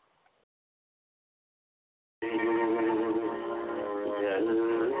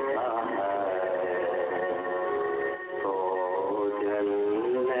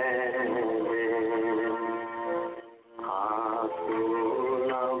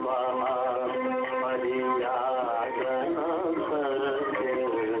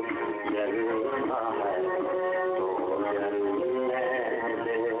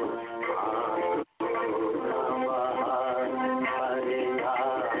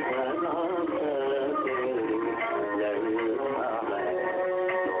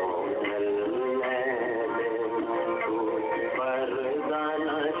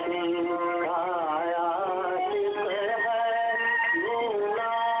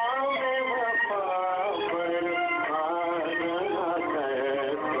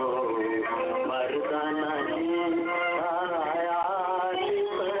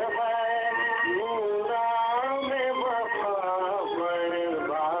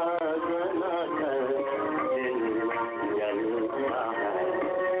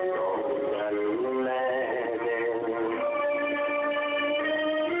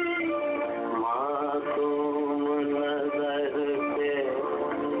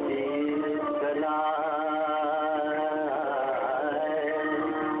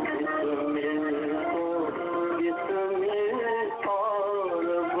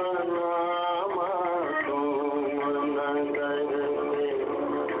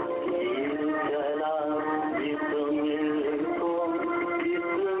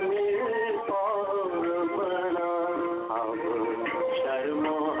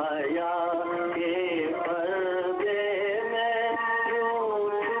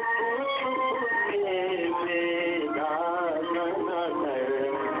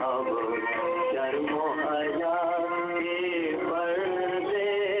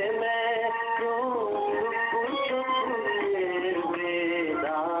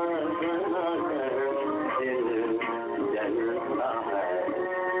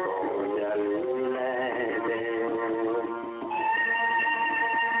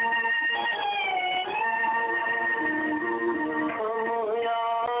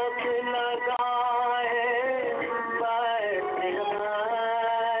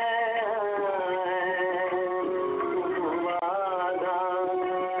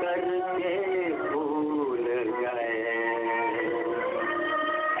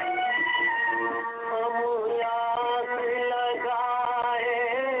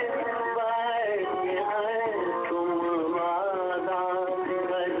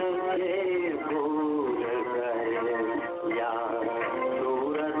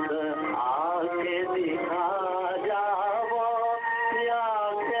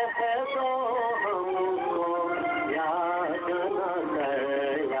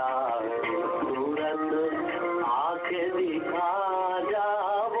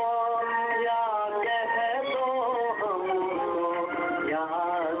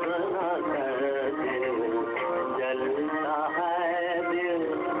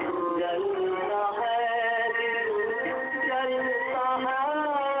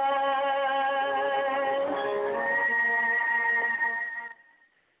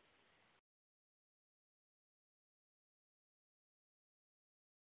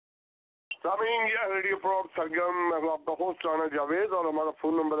 सामीन, यह रेडियो प्रोग्राम सरगम, मैं हूं आपका होस्ट राना जावेद और हमारा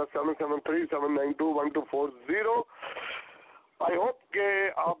फोन नंबर है 7737921240। आई होप के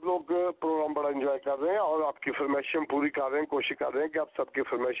आप लोग प्रोग्राम बड़ा एंजॉय कर रहे हैं और आपकी फरमाइशें पूरी कर रहे हैं, कोशिश कर रहे हैं कि आप सबकी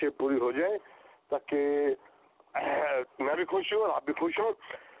फरमाइशें पूरी हो जाएं ताकि मैं भी खुश हूँ और आप भी खुश हों।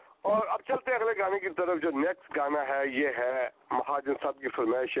 और अब चलते हैं अगले गाने की तरफ। जो नेक्स्ट गाना है ये है महाजन साहब की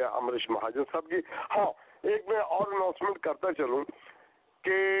फरमाइश है, अमरीश महाजन साहब की। हाँ, एक मैं और अनाउंसमेंट करता चलूँ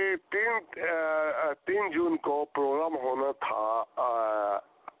कि 3 जून को प्रोग्राम होना था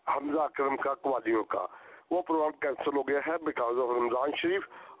हमजा अकरम का कवालियों का, वो प्रोग्राम कैंसिल हो गया है बिकॉज ऑफ रमज़ान शरीफ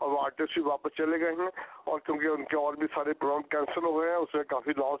और वो आर्टिस्ट भी वापस चले गए हैं और क्योंकि उनके और भी सारे प्रोग्राम कैंसिल हो गए हैं उसमें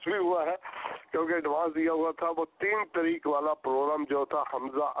काफ़ी लॉस भी हुआ है क्योंकि एडवांस दिया हुआ था। वो 3 तारीख वाला प्रोग्राम जो था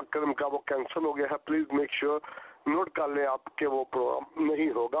हमजा अकरम का वो कैंसिल हो गया है। प्लीज़ मेक श्योर नोट कर लें आप कि वो प्रोग्राम नहीं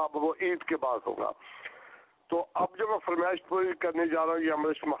होगा, अब वो ईद के बाद होगा। तो अब जो मैं फरमाइश पूरी करने जा रहा हूँ ये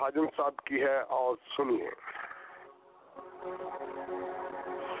अमरीश महाजन साहब की है और सुनिए।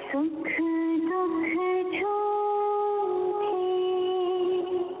 सुख दुख झूठे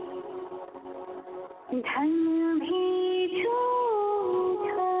धन भी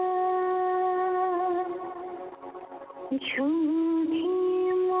झूठा, झूठी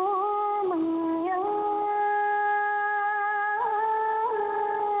मोहमाया,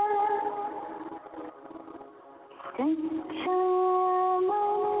 सच्चा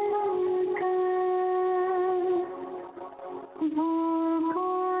मन का वो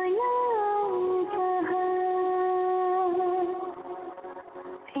खोया कहा,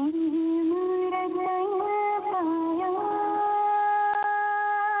 प्रेम रतन पाया,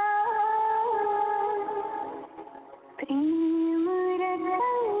 प्रेम रतन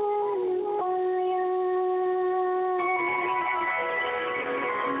पाया।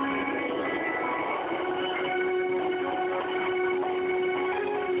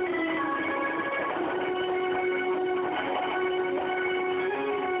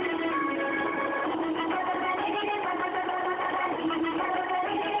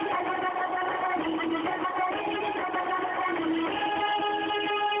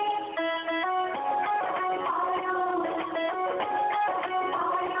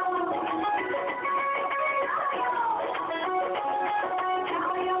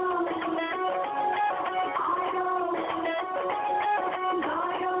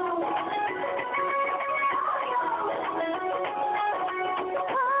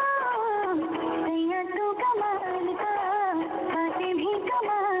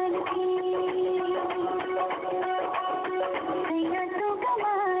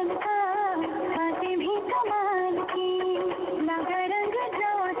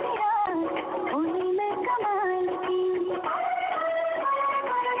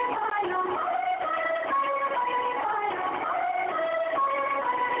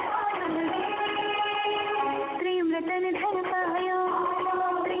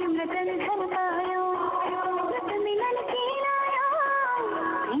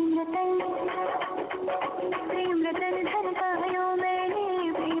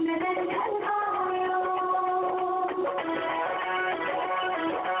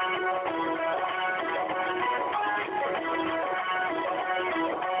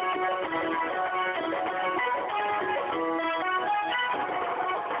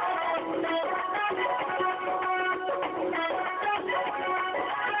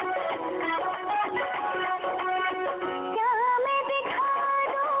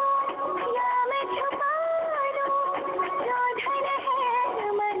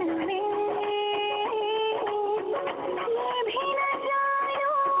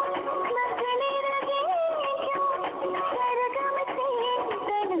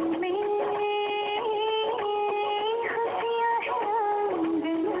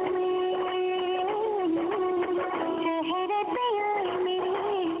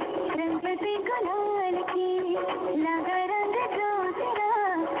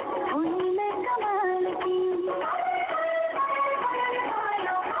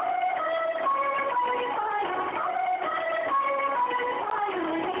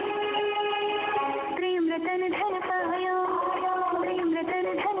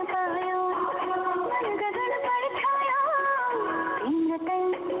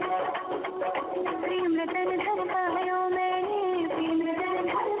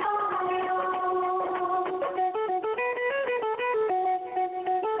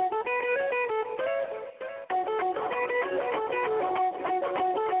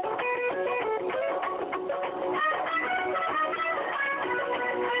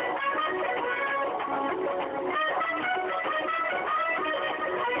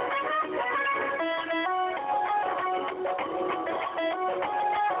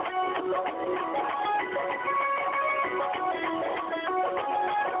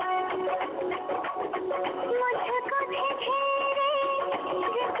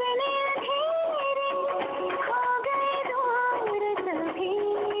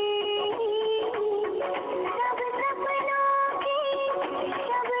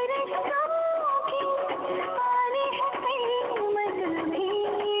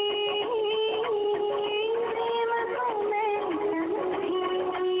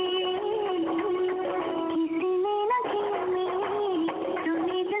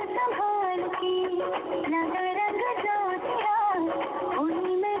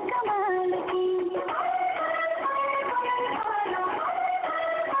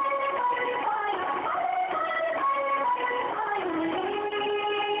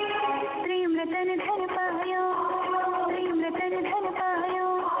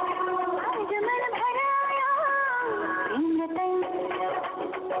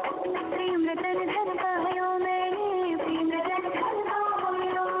 प्रेम रतन धन पायो मैंने, प्रेम रतन धन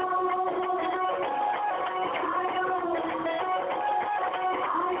पायो।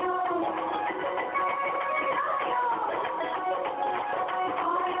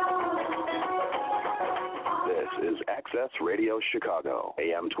 This is Access Radio Chicago,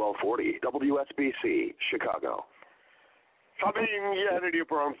 AM 1240, WSBC, Chicago. सामीन, ये है रेडियो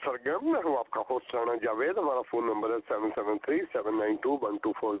प्रोग्राम सरगम। मैं हूँ आपका होस्ट राणा जावेद। हमारा फ़ोन नंबर है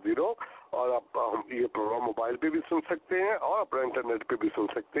 773-792-1240 और आप ये प्रोग्राम मोबाइल पे भी सुन सकते हैं और अपना इंटरनेट पे भी सुन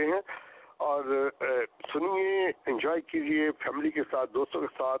सकते हैं। और सुनिए, एंजॉय कीजिए फैमिली के साथ, दोस्तों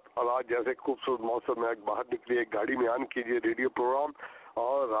के साथ। और आज जैसे खूबसूरत मौसम में बाहर निकलिए, गाड़ी में ऑन कीजिए रेडियो प्रोग्राम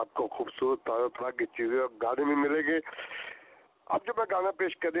और आपको खूबसूरत तरह तरह की चीज़ें गाने में मिलेंगे। अब जो मैं गाना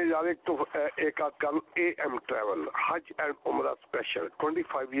पेश करने जा रहे तो एक आध गाना AM ट्रैवल हज एंड उमरा special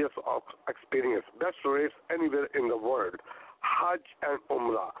 25 years of experience, best race anywhere in the world. Hajj and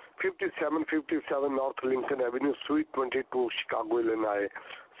Umrah, 5757 North Lincoln Avenue, Suite 22, Chicago, Illinois.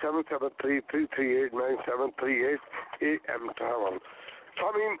 773-338-9738 AM travel.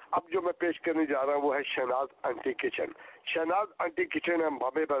 सामीन, अब जो मैं पेश करने जा रहा हूँ वो है Shahnaz aunty kitchen. Shahnaz aunty kitchen है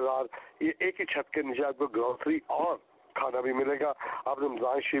बॉम्बे बाजार। ये एक ही छत के नीचे आपको ग्रोसरी और खाना भी मिलेगा। अब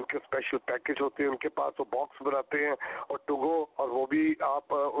रमजान शरीफ के स्पेशल पैकेज होते हैं उनके पास, वो बॉक्स बनाते हैं और टू गो, और वो भी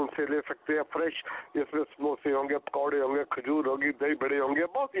आप उनसे ले सकते हैं फ्रेश, जिसमें समोसे होंगे, पकौड़े होंगे, खजूर होगी, दही बड़े होंगे,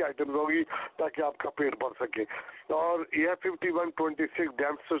 बहुत ही आइटम्स होगी ताकि आपका पेट भर सके। और यह 5126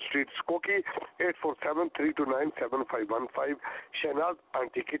 Dempster street, Skokie 8473297515, Shahnaz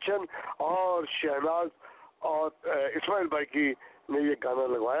aunty kitchen. और शहनाज और इस्माइल भाई की ने ये गाना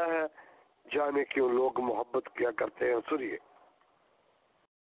लगवाया है, जाने क्यों लोग मोहब्बत क्या करते हैं। सुनिए।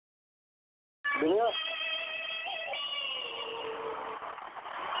 दुनिया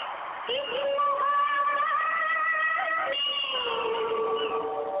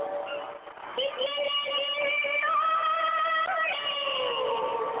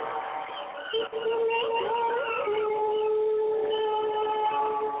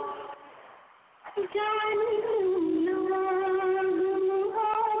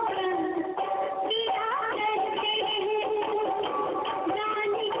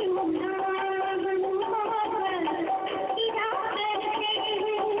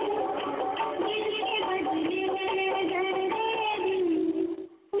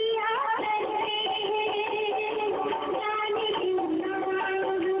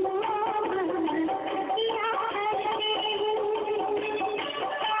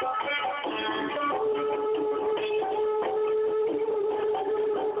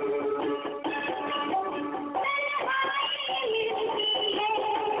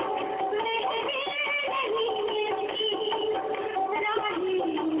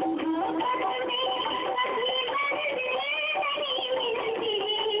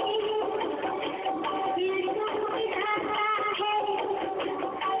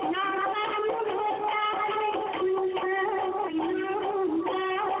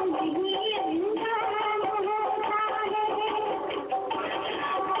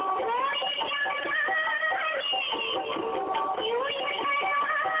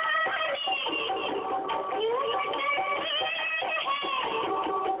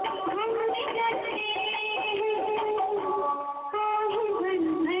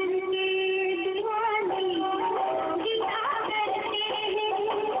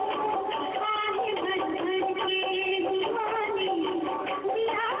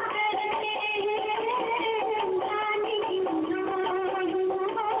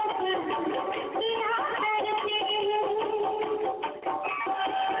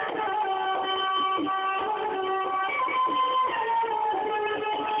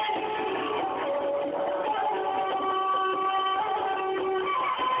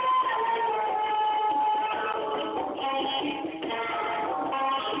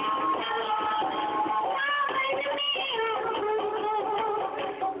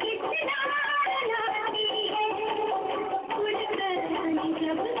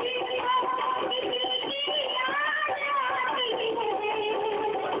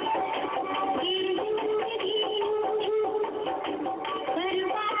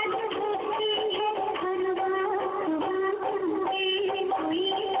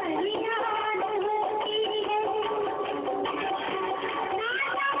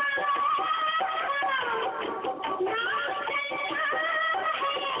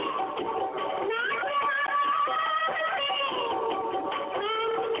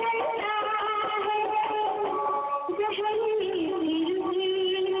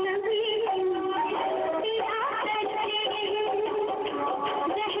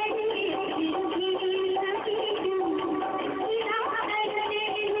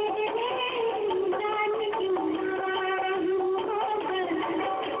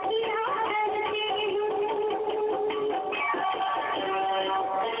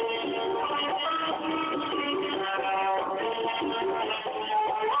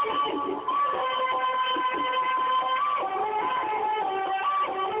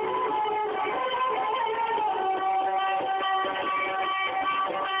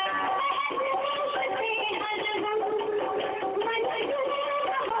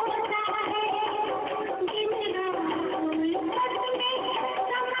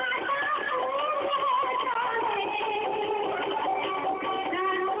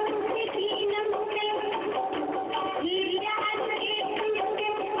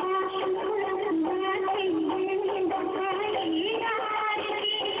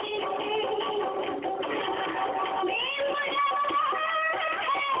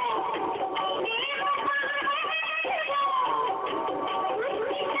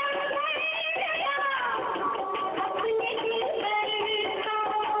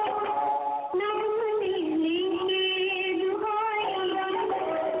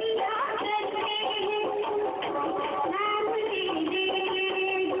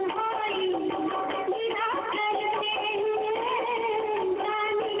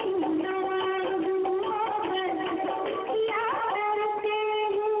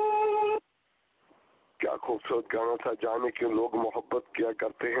खूबसूरत गाना था। जाने क्यों लोग मोहब्बत किया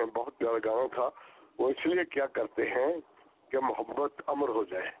करते हैं, बहुत प्यारा गाना था। वो इसलिए क्या करते हैं कि मोहब्बत अमर हो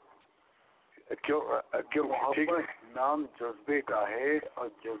जाए। क्यों मोहब्बत नाम जज्बे का है और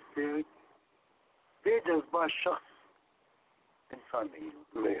जज्बे बेजज्बा शख्स इंसान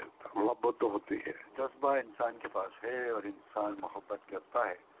नहीं होता। मोहब्बत तो होती है, जज्बा इंसान के पास है और इंसान मोहब्बत करता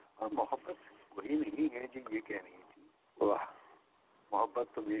है। और मोहब्बत वही नहीं है जो ये कह रही थी। वाह, मोहब्बत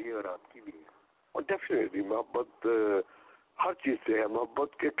तो मेरी और आपकी भी है। और डेफिनेटली मोहब्बत हर चीज से है।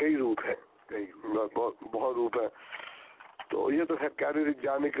 मोहब्बत के कई रूप है, बहुत रूप है। तो ये तो है कह रही थी,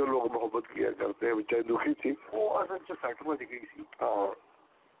 जाने के लोग मोहब्बत किया करते हैं। बेचारी दुखी थी, वो असल जो फातिमा दिख रही थी। हाँ,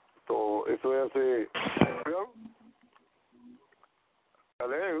 तो इस वजह से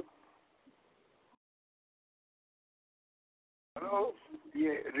हेलो,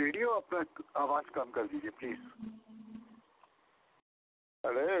 ये रेडियो अपना आवाज कम कर दीजिए प्लीज।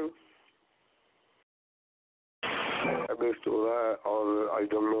 हेलो, बेस्ट हो रहा है और आई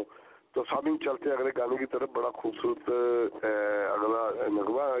डोंट नो। तो साबिन चलते अगले गाने की तरफ। बड़ा खूबसूरत अगला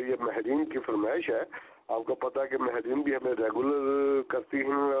नगमा, ये महरीन की फरमाइश है। आपको पता है कि महरीन भी हमें रेगुलर करती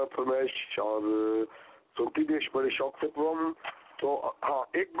हैं फरमाइश और सुनती भी बड़े शौक से प्रोग्राम। तो हाँ,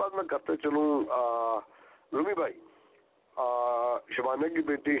 एक बात मैं करते चलूँ, रूमी भाई, शबाना की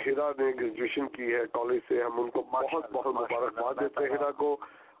बेटी हिरा ने ग्रेजुएशन की है कॉलेज से। हम उनको बहुत बहुत मुबारकबाद देते हैं हिरा को।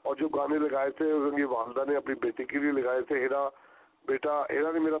 और जो गाने लगाए थे उनकी वालदा ने अपनी बेटी के लिए लगाए थे।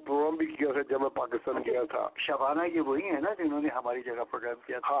 हिरा ने मेरा प्रोग्राम भी किया था जब मैं पाकिस्तान गया था। शबाना ये वही है ना जिन्होंने हमारी जगह प्रोग्राम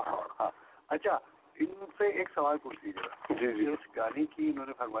किया था? हाँ। अच्छा, इनसे एक सवाल पूछ लीजिएगा। जी। उस गाने की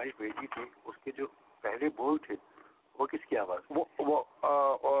इन्होंने फरमाइश भेजी थी, उसके जो पहले बोल थे वो किसकी आवाज? वो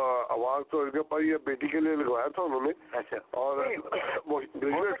आवाज तो इनके पर ये बेटी के लिए लगवाया था उन्होंने। अच्छा। और वो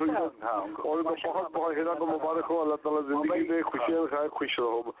ग्रेजुएट हुई है। और बहुत बहुत हिरा को मुबारक हो, अल्लाह ताला जिंदगी दे, खुशियाँ दिखाए, खुश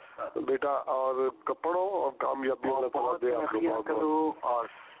रहो बेटा और पढ़ो और कामयाबी अल्लाह ताला दे आपको। और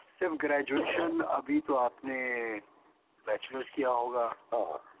सिर्फ ग्रेजुएशन, अभी तो आपने बैचलर्स किया होगा,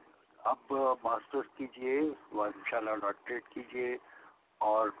 अब मास्टर्स कीजिए, इंशाल्लाह डॉक्टरेट कीजिए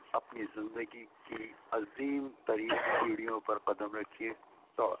और अपनी जिंदगी की अजीम तरीन सीढ़ियों पर कदम रखिए।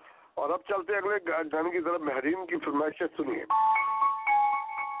 तो और अब चलते अगले गाने की तरफ। महरीन की फरमाइश सुनिए।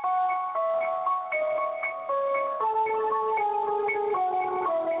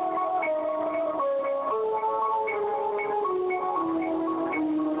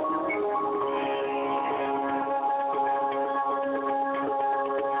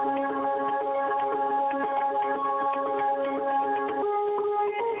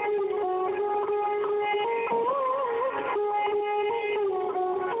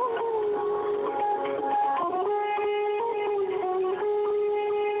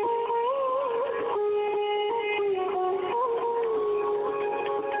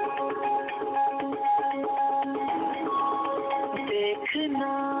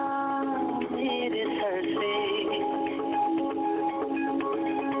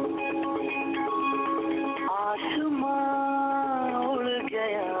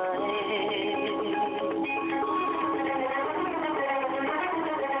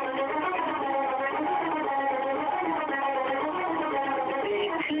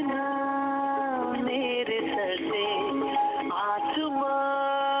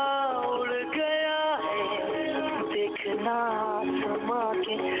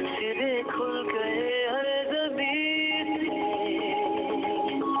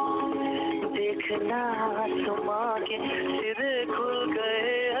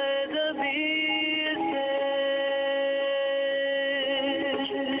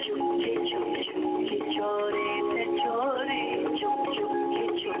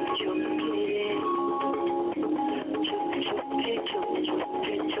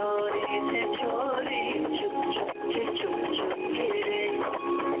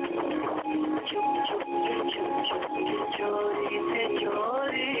 चोरी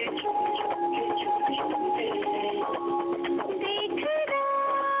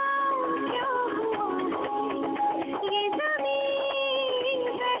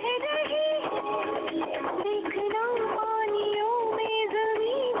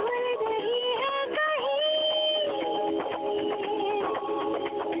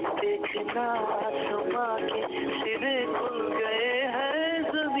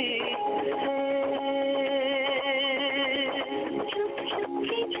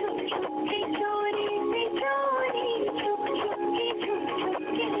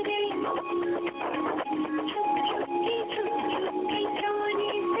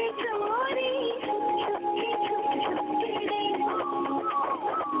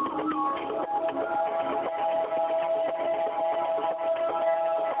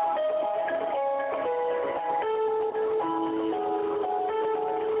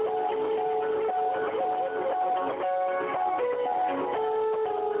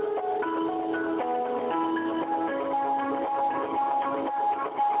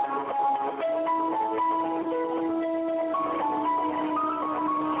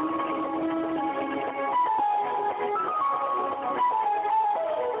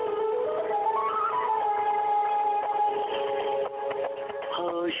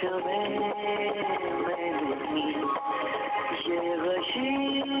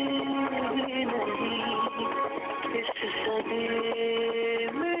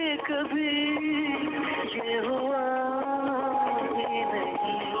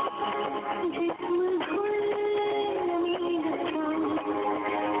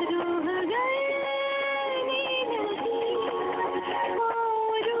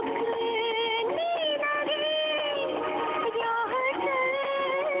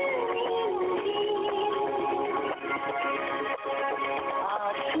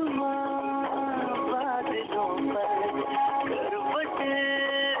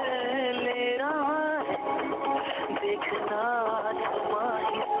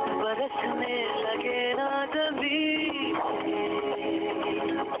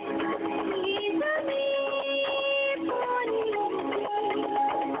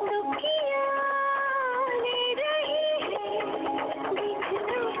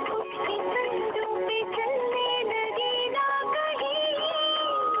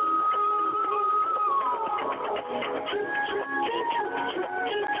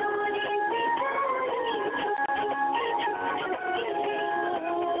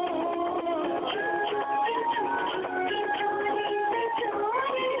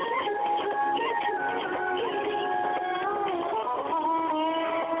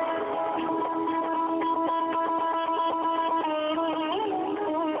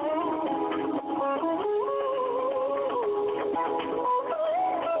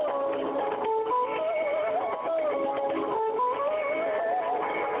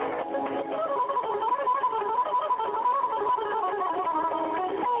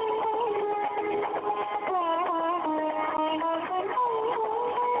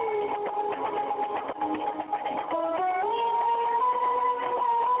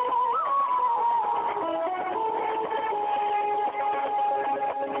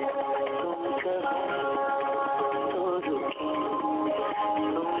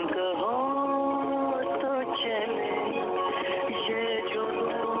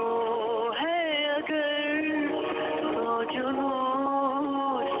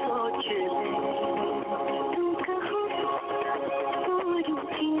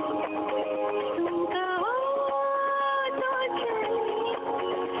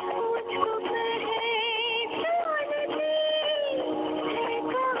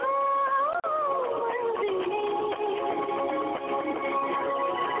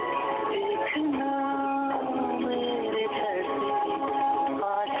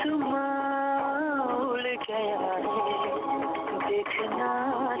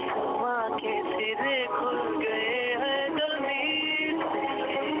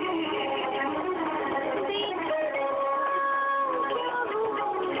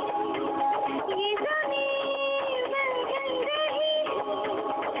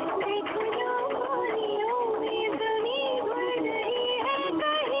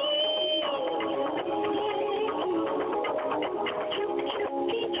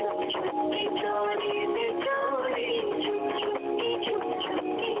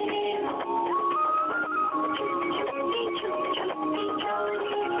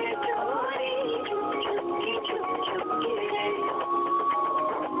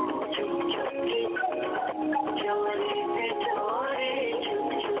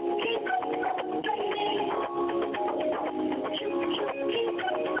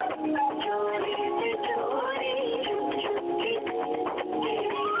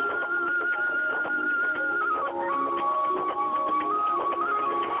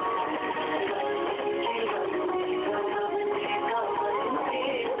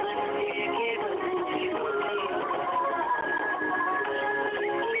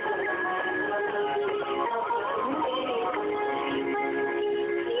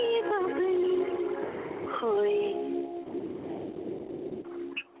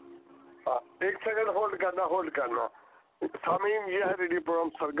एक सेकंड होल्ड करना। सामीन, ये है रेडियो प्रोग्राम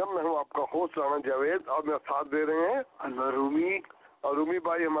सरगम। मैं हूँ आपका होस्ट राणा जावेद और मेरा साथ दे रहे हैं अनवर रूमी और रूमी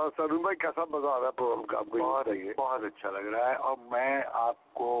भाई हमारे साथ। रूमी भाई, कैसा मजा आ रहा है प्रोग्राम का आपको? बहुत अच्छा लग रहा है। और मैं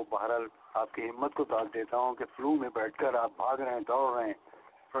आपको बहरहाल आपकी हिम्मत को दाद देता हूँ कि फ्लू में बैठकर आप भाग रहे हैं, दौड़ रहे हैं,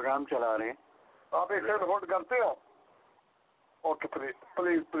 प्रोग्राम चला रहे हैं। आप एक सेकंड होल्ड करते हो? Okay,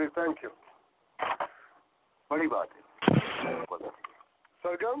 please, thank you. बड़ी बात है।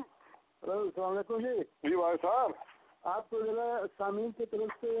 सरगम, हेलो जी भाई साहब, आपको जरा सामीन की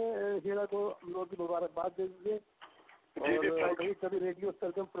तरफ से हीरा को लोगों की मुबारकबाद दे दीजिए और कभी रेडियो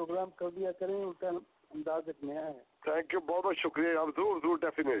सरगम प्रोग्राम कर दिया करें, उनका अंदाज एक नया है। थैंक यू, बहुत बहुत शुक्रिया। आप जरूर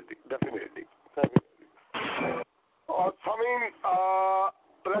डेफिनेटली। और सामीन,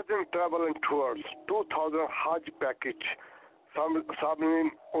 प्रेजेंट ट्रैवल एंड टूर्स 2000 हज पैकेज सामीन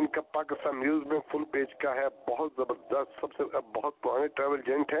उनका पाकिस्तान न्यूज में फुल पेज का है। बहुत जबरदस्त, बहुत पुराने ट्रैवल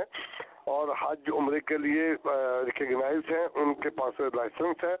एजेंट हैं और हज उम्रे के लिए रिकग्नाइज हैं, उनके पास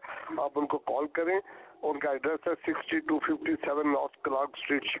लाइसेंस है। आप उनको कॉल करें। उनका एड्रेस है 6257 north Clark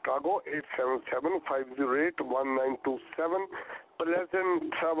street, Chicago, 8775081927।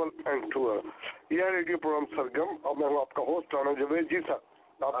 Pleasant travel and tour. यह रेडियो प्रोग्राम सरगम और मैं हूँ आपका होस्ट राणा जावेद। जी सर,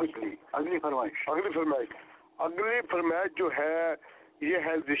 आप अगली फरमाइश जो है ये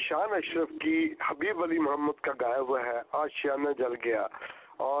है जिशान अशरफ की, हबीब अली मोहम्मद का गाया हुआ है, आशियाना जल गया।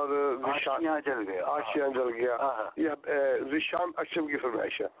 और आशियाना जल गया ये जिशान अशरफ की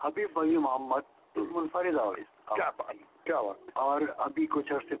फरमाइश है। हबीब अली मोहम्मद मुनफरिद आवाज़। क्या बात। और अभी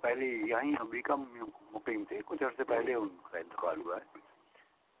कुछ अर्से पहले यहीं अमेरिका में मुकीम थे, कुछ अर्से पहले उनका इंतकाल हुआ है।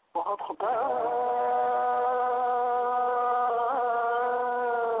 बहुत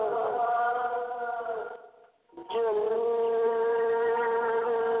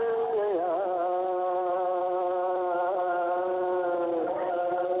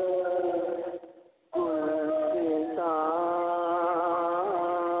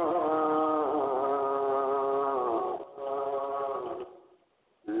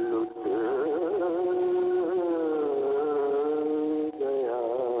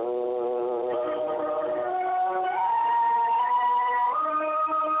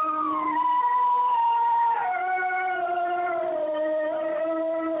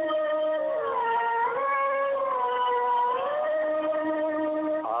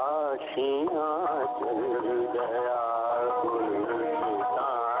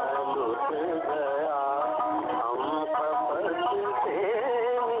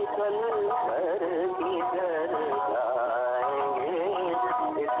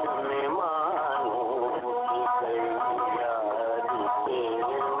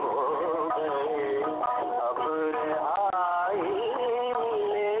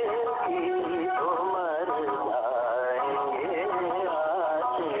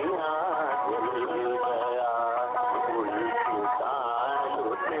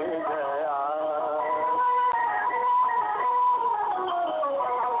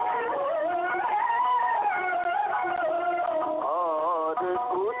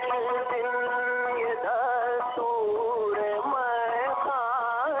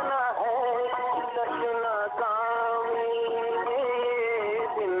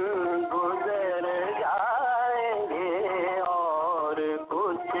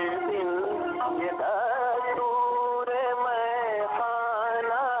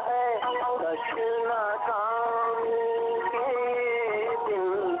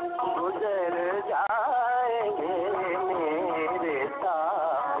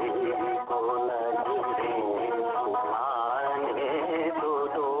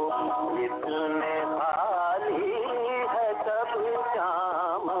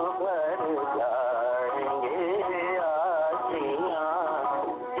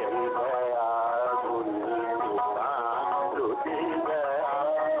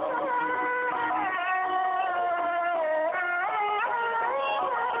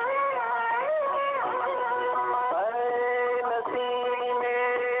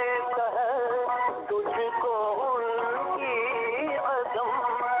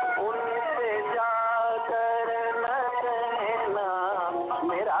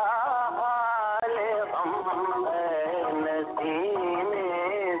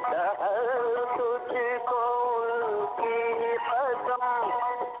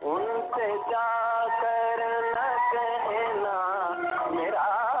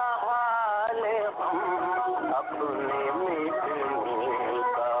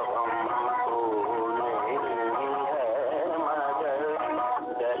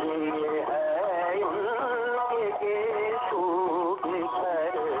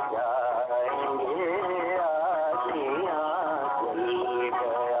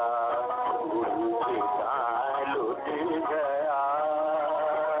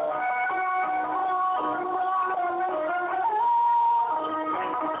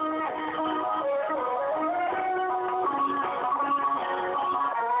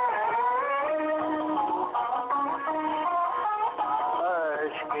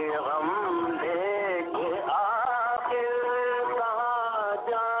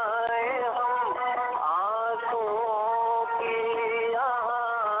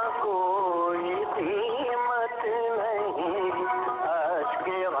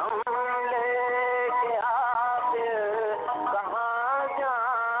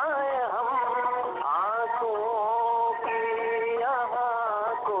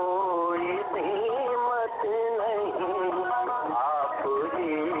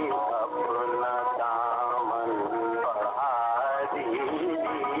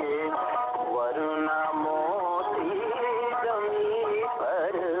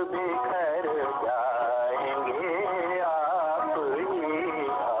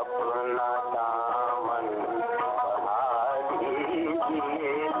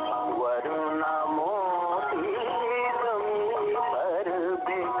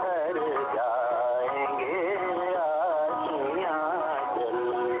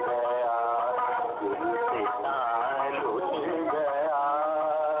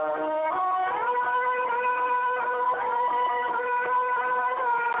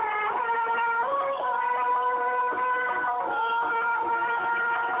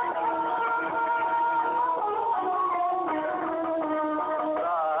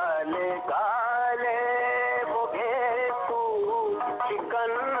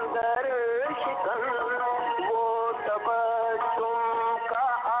शिकंदर शिकन वो तबस्सुम का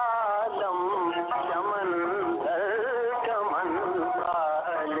आलम समंदर चमन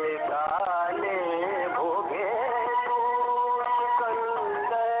काले काले भोगे तू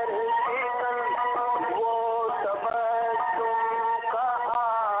शिकंदर शिकन वो तबस्सुम का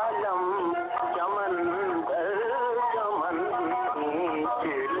आलम समंदर चमन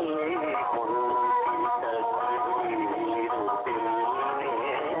खींचली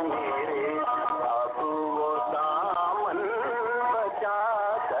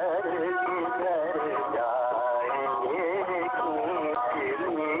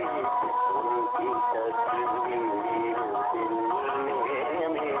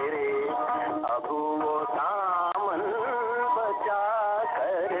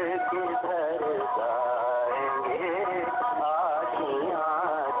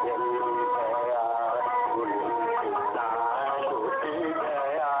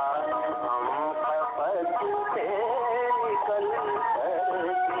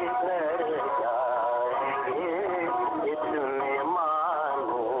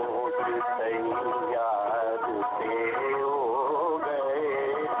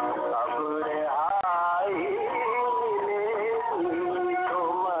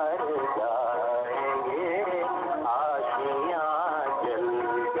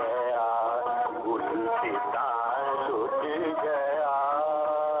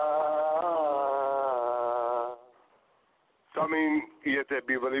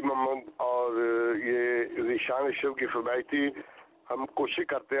वली मोहम्मद और ये रिशान शिव की फरमाइश थी। हम कोशिश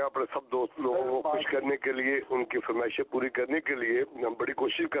करते हैं अपने सब दोस्त लोगों को खुश करने के लिए, उनकी फरमाइशें पूरी करने के लिए हम बड़ी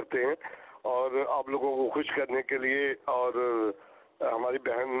कोशिश करते हैं और आप लोगों को खुश करने के लिए। और हमारी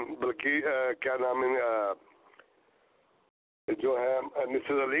बहन बल्कि क्या नाम है जो है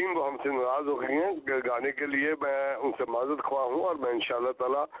मिसेस अलीम, वो हमसे नाराज़ हो गई हैं गाने के लिए। मैं उनसे माजरत ख्वाह हूँ और मैं इंशाअल्लाह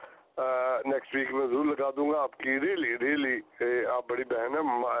ताला नेक्स्ट वीक में जरूर लगा दूंगा आपकी। रियली आप बड़ी बहन है,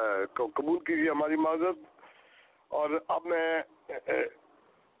 कबूल कीजिए हमारी माजरत। और अब मैं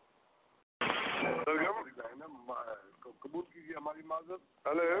सरगम कबूल कीजिए हमारी माजरत।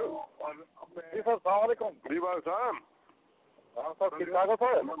 हेलो, और अब मैं जी सर अस्सलाम वालेकुम। जी वालेकुम सर, ठीक ठाक है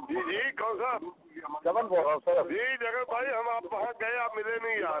सर? जी कौन सा? जगन बोल रहा हूँ सर। जी जगन भाई, हम आप वहाँ गए, आप मिले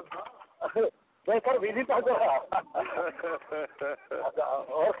नहीं यार। नहीं सर, बिजी था जो है।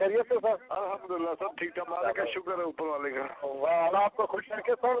 और खैरियत से सर? अल्हम्दुलिल्लाह सब ठीक ठाक, मालिक का शुक्र है ऊपर वाले का। वाह, आपको खुश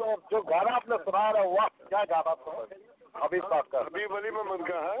रखे सर। और जो गाना आपने सुनाया है, वाह क्या गाना था। अभी बात कर, अभी वली मोहम्मद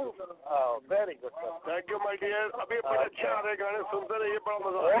का है। Very good sir, thank you my dear. अभी बड़े अच्छे आ रहे गाने, सुनते रहिए, बड़ा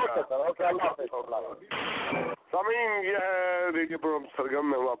मजा आएगा। ओके सर, ओके, अल्लाह हाफ़िज़। सामीन, ये है रेडियो प्रोग्राम सरगम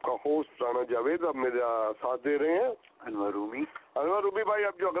में, हूँ आपका होस्ट राना जावेद। अब मेरा साथ दे रहे हैं अनवर रूमी। अनवर रूमी भाई,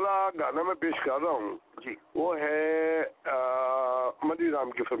 अब जो अगला गाना मैं पेश कर रहा हूँ जी, वो है मनी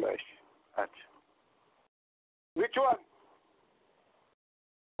राम की फरमाइश। अच्छा, विच वन?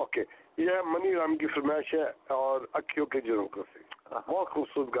 ओके, यह मनी राम की फरमाइश है और अखियों के झरोखों से। बहुत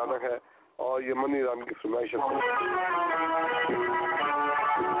खूबसूरत गाना है और ये मनी राम की फरमाइश है।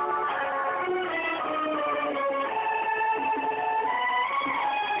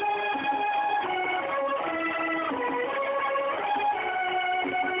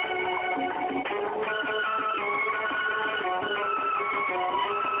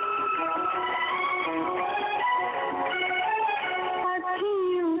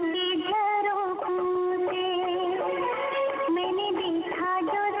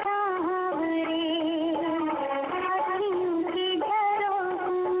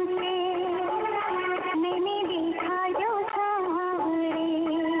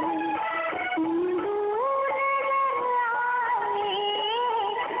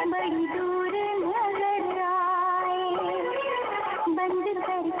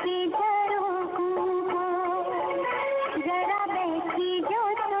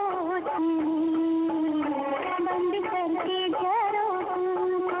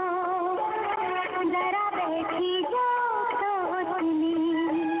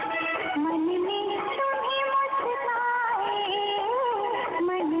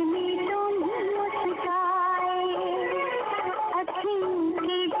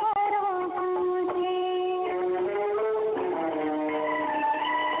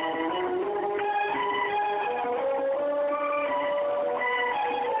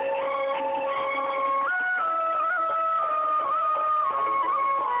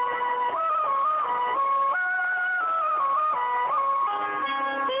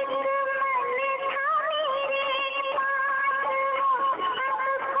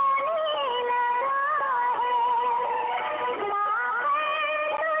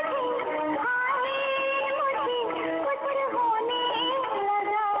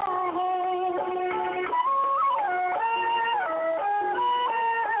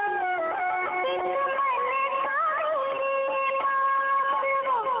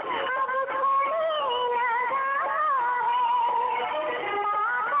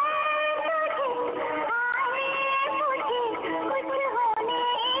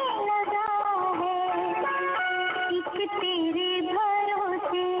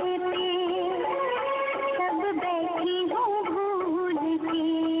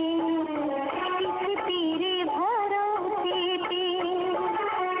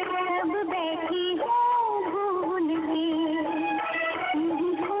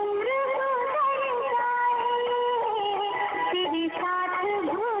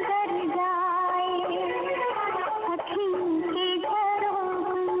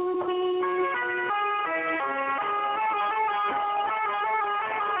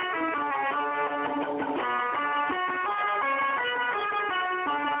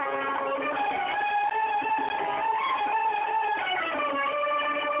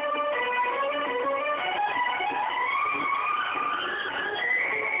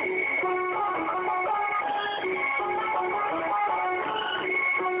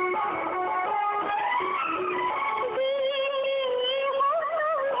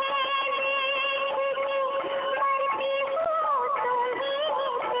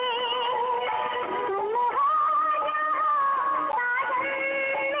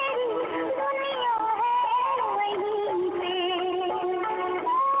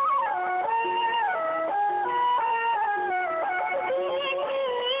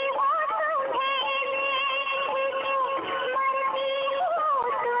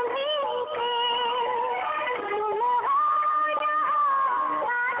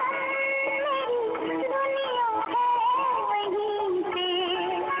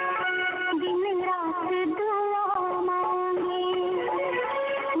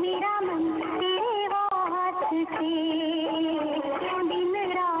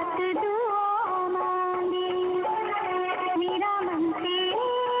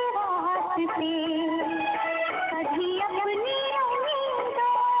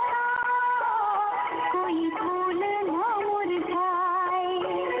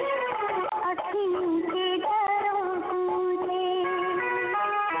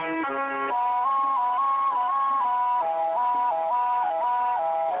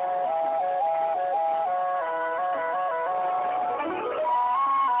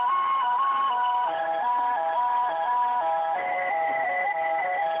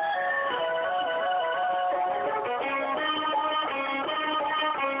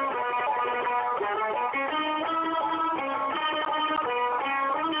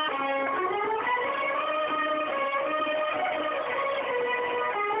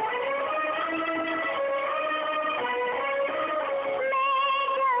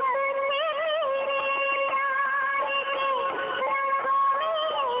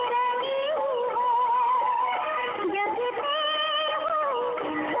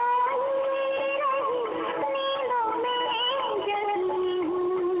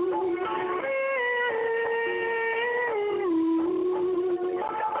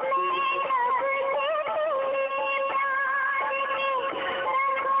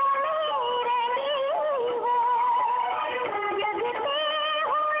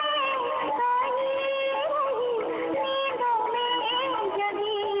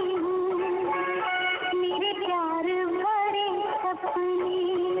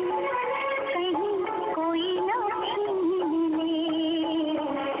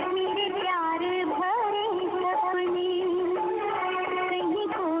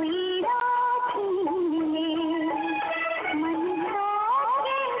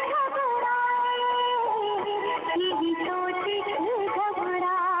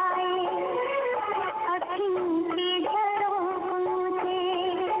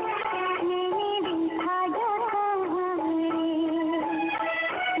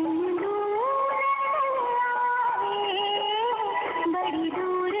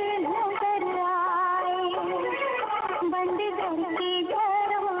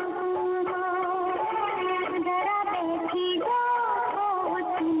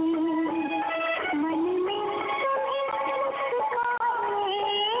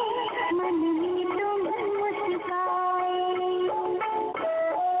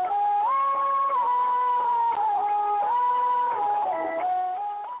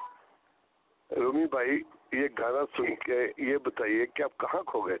 सुन के ये बताइए कि आप कहाँ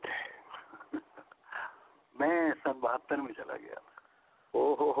खो गए थे? मैं सन 72 में चला गया।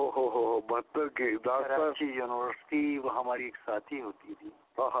 ओहो हो 72 की कराची यूनिवर्सिटी, वो हमारी एक साथी होती थी,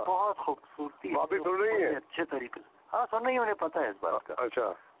 बहुत खूबसूरती, अभी सुन रही है अच्छे तरीके से। हाँ सुन रही है, उन्हें पता है इस बात का। अच्छा,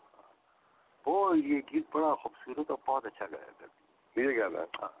 वो ये गीत बड़ा खूबसूरत और बहुत अच्छा गाया करती। ये गाना,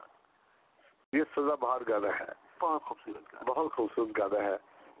 ये सदाबहार गाना है, बहुत खूबसूरत गाना, बहुत खूबसूरत गाना है।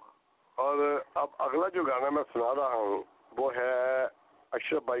 और अब अगला जो गाना मैं सुना रहा हूँ वो है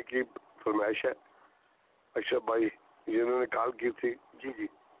अशरफ भाई की फरमाइश है। अशरफ भाई जिन्होंने कॉल की थी, जी जी,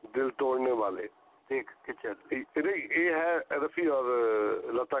 दिल तोड़ने वाले। देख के चल, ये है रफ़ी और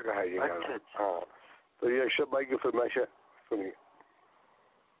लता का है ये गाना। अच्छा। हाँ, तो ये अशरफ भाई की फरमाइश है, सुनिए।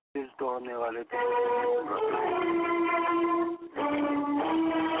 दिल तोड़ने वाले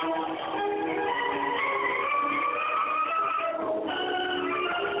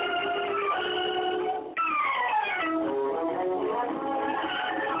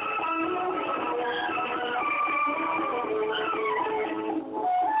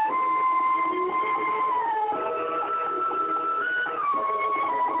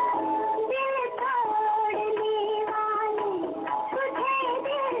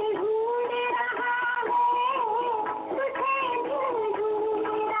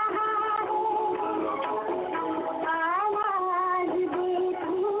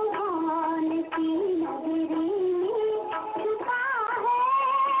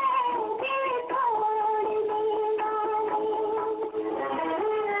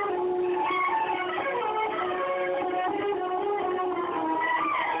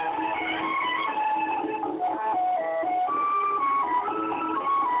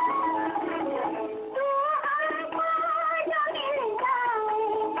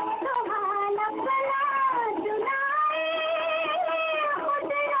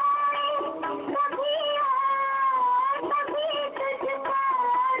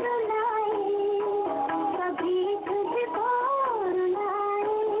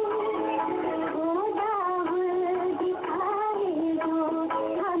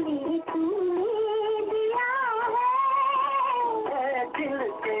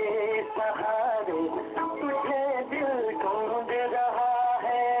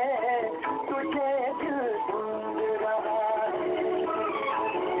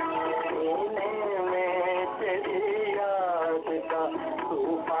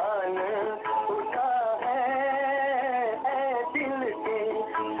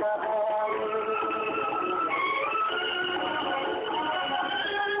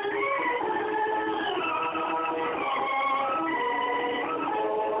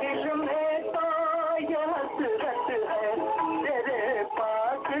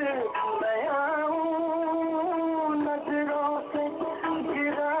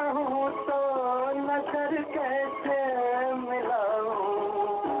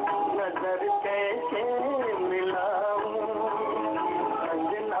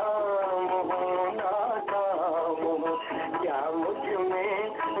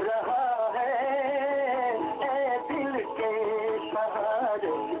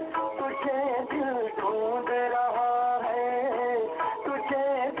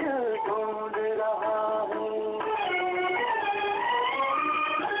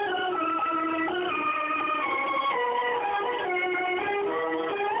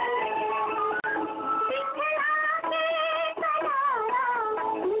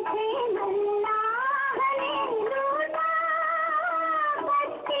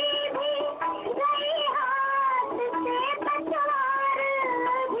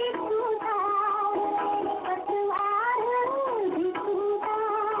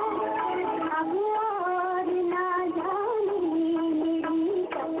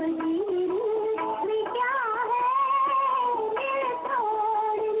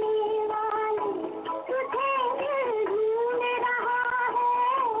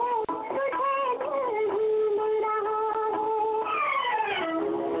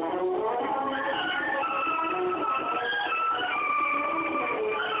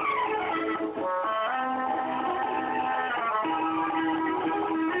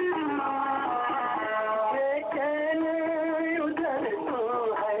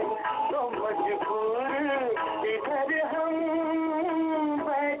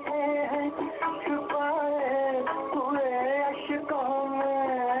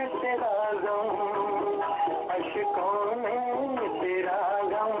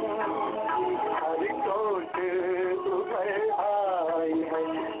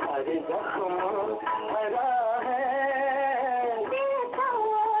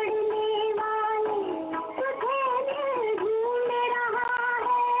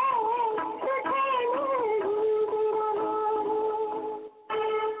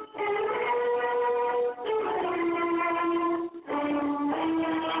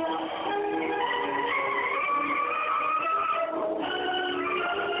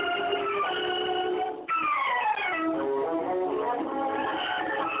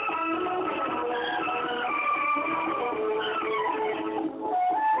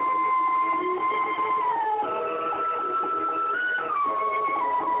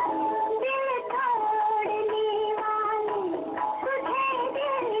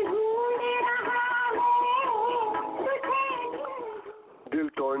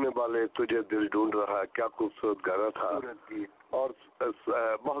वाले तुझे दिल ढूंढ रहा है, क्या खूबसूरत गाना था और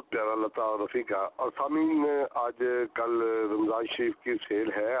बहुत प्यारा लता और रफ़ी का। और सामीन आज कल रमज़ान शरीफ की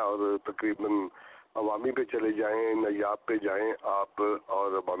सेल है और तकरीबन अवामी पे चले जाएं, नयाब पे जाएं आप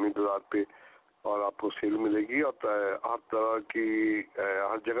और अवामी बाजार पे, और आपको सेल मिलेगी और हर तरह की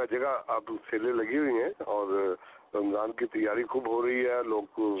हर जगह जगह आप सेलें लगी हुई हैं और रमज़ान की तैयारी खूब हो रही है, लोग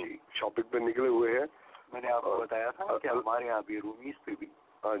शॉपिंग पे निकले हुए हैं। मैंने आपको बताया था कि हमारे यहाँ भी रूमीज पे भी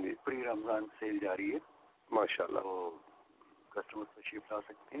हाँ जी प्री रमज़ान सेल जारी है माशाल्लाह, तो कस्टमर तशरीफ ला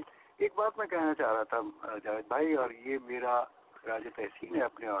सकते हैं। एक बात मैं कहना चाह रहा था जावेद भाई, और ये मेरा राज तहसीन है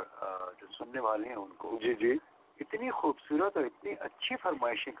अपने जो सुनने वाले हैं उनको। जी जी, इतनी खूबसूरत और इतनी अच्छी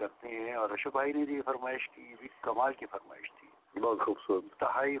फरमाइशें करते हैं, और अशोक भाई ने जो फरमाइश की भी कमाल की फरमाइश थी, बहुत खूबसूरत,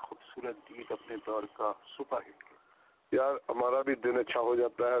 इंतहाई खूबसूरत गीत अपने दौर का सुपर हिट के। यार हमारा भी दिन अच्छा हो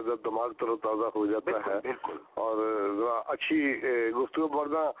जाता है जब दिमाग तरोताज़ा हो जाता है। बिल्कुल। और जरा अच्छी गुफ्तगू,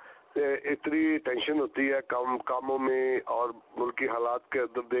 वरना इतनी टेंशन होती है कामों में और मुल्की हालात के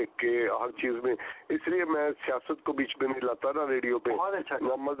अंदर देख के हर चीज़ में, इसलिए मैं सियासत को बीच में नहीं लाता ना रेडियो पे,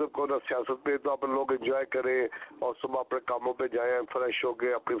 ना मजहब को ना सियासत पे। तो अपन लोग एंजॉय करें और सुबह अपने कामों पे जाएं, फ्रेश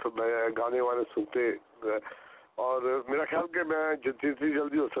होके अपने गाने वाने सुनते। और मेरा ख्याल कि मैं जितनी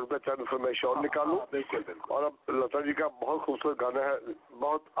जल्दी हो सकता है चैनल फरमाइश और निकालूं। बिल्कुल। और अब लता जी का बहुत खूबसूरत गाना है,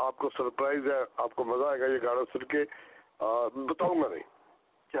 बहुत आपको सरप्राइज है, आपको मजा आएगा ये गाना सुन के, बताऊंगा नहीं।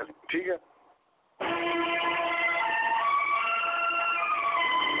 चलिए ठीक है।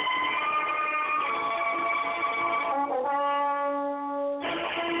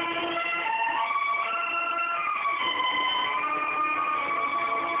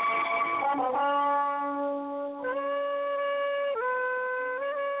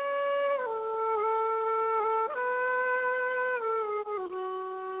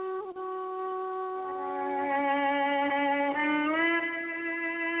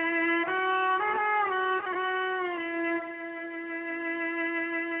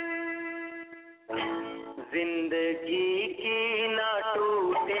 जिंदगी की ना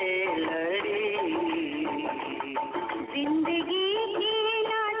टूटे लड़ी, जिंदगी की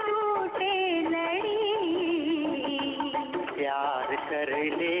ना टूटे लड़ी, प्यार कर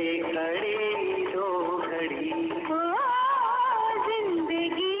ले घड़ी दो घड़ी, ओ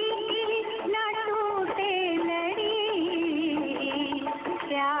जिंदगी की ना टूटे लड़ी,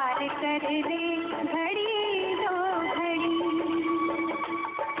 प्यार कर ले घड़ी दो घड़ी,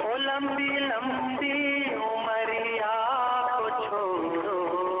 ओ लंबी लंबी उमरिया को छोड़ो,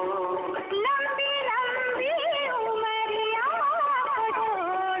 लंबी लंबी उमरिया को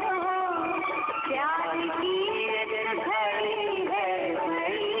छोड़ो, प्यार की एक घड़ी है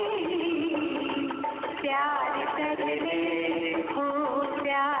बड़ी, प्यार कर ले हो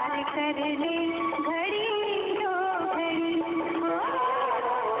प्यार कर ले घड़ी दो घड़ी, ओ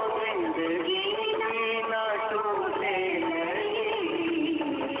जिंदगी की ना टूटे लड़ी,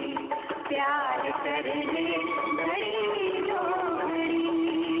 प्यार कर ले घड़ी दो घड़ी।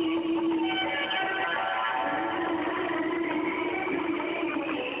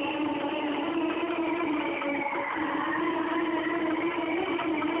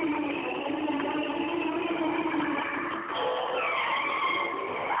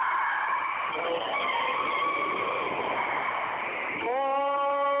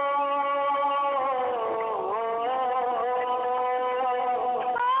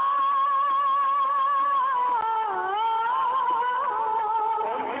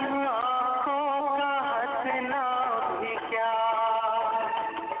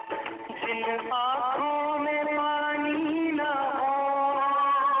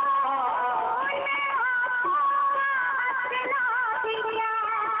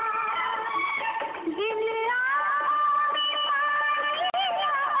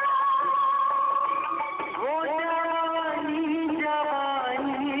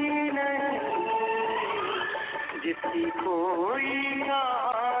 जिसकी कोई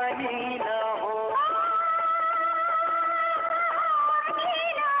कहानी न हो,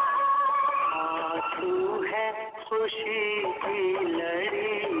 आंसू है खुशी की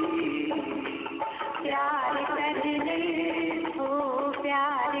लड़ी, प्यार कर ले हो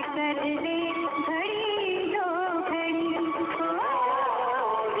प्यार कर ले घड़ी दो घड़ी, ओ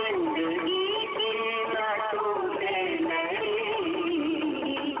जिंदगी की ना टूटे लड़ी,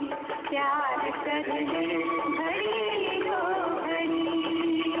 प्यार कर ले घड़ी दो घड़ी।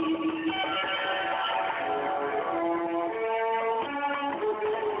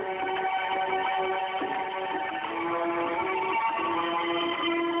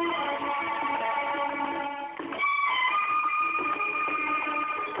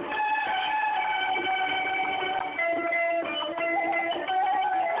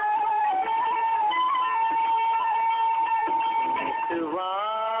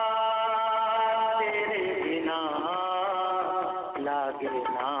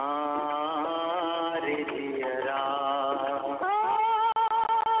 रे जियरा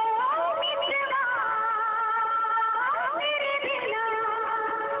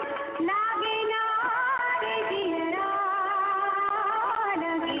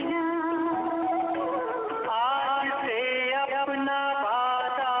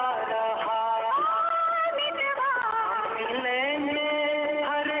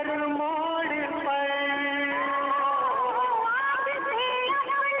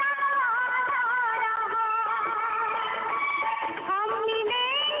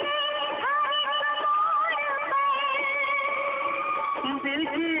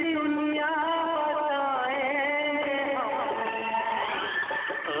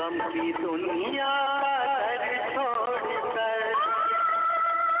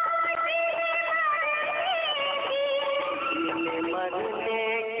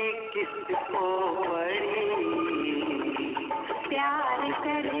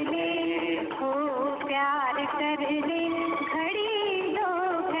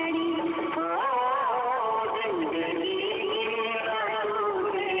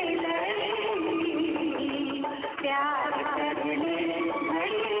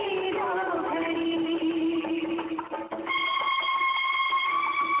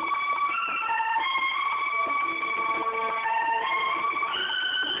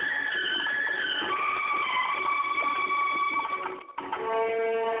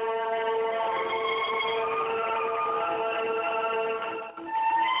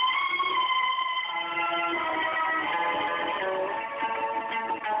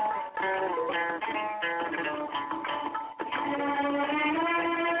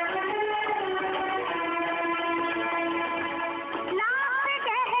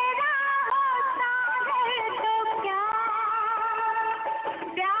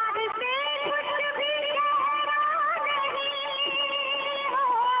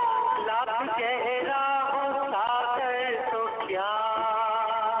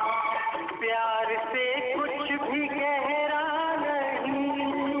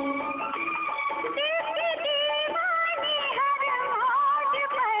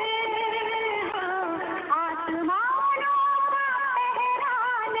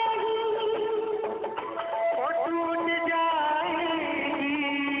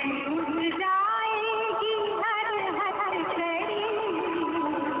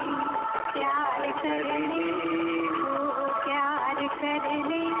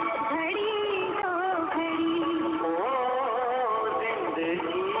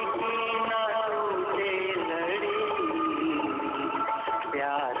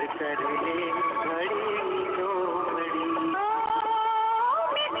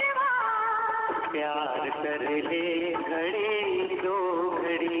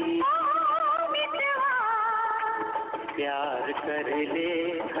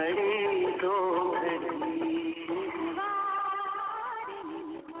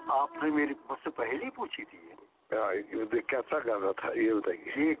आपने मेरी मुझसे पहले पूछी थी ये कैसा गाना था ये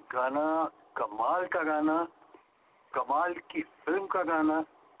बताइए। ये गाना कमाल का गाना, कमाल की फिल्म का गाना,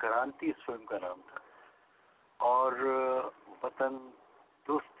 क्रांति इस फिल्म का नाम था। और वतन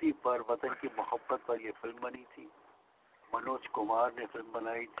दोस्ती पर, वतन की मोहब्बत पर ये फिल्म बनी थी। मनोज कुमार ने फिल्म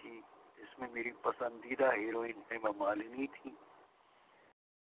बनाई थी। इसमें मेरी पसंदीदा हीरोइन हेमा मालिनी थी।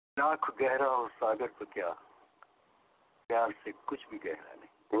 लाख गहरा हो सागर तो क्या, प्यार से कुछ भी गहरा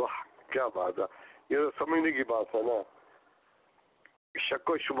नहीं। वाह क्या बात है, ये तो समझने की बात है ना। शक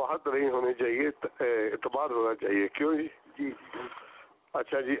व शुबहत नहीं होनी चाहिए, एतबार होना चाहिए। क्यों जी? जी।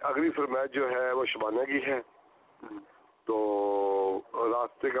 अच्छा जी, अगली फरमाइश जो है वो शबाना की है। तो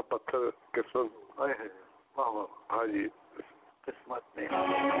रास्ते का पत्थर किस्मत। वाह वाह। हाँ जी, किस्मत में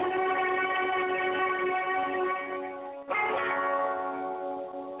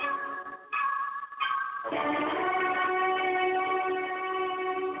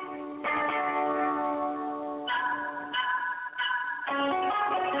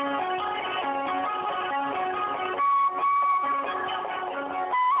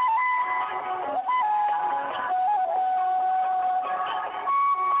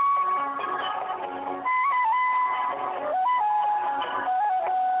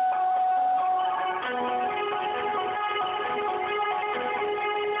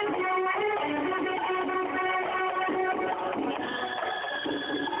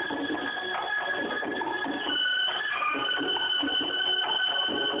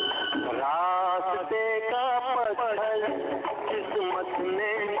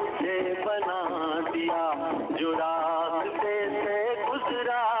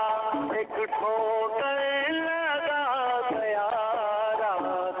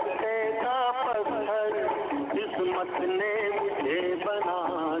किस्मत ने मुझे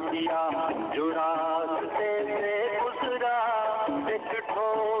बना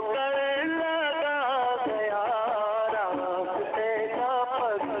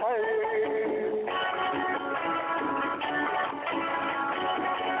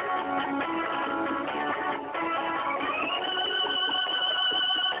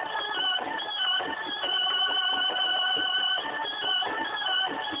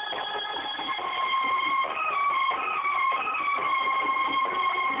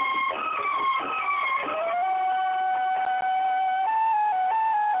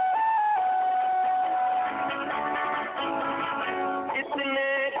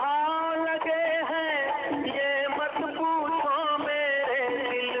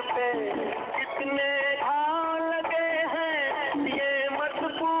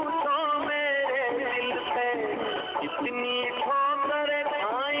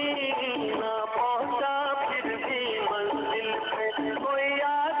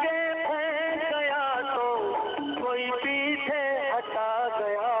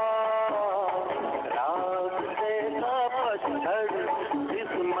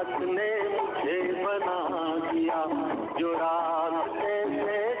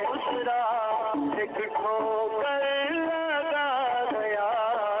एक ठोकर लगा गया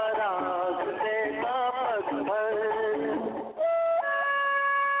रास्ते का पत्थर।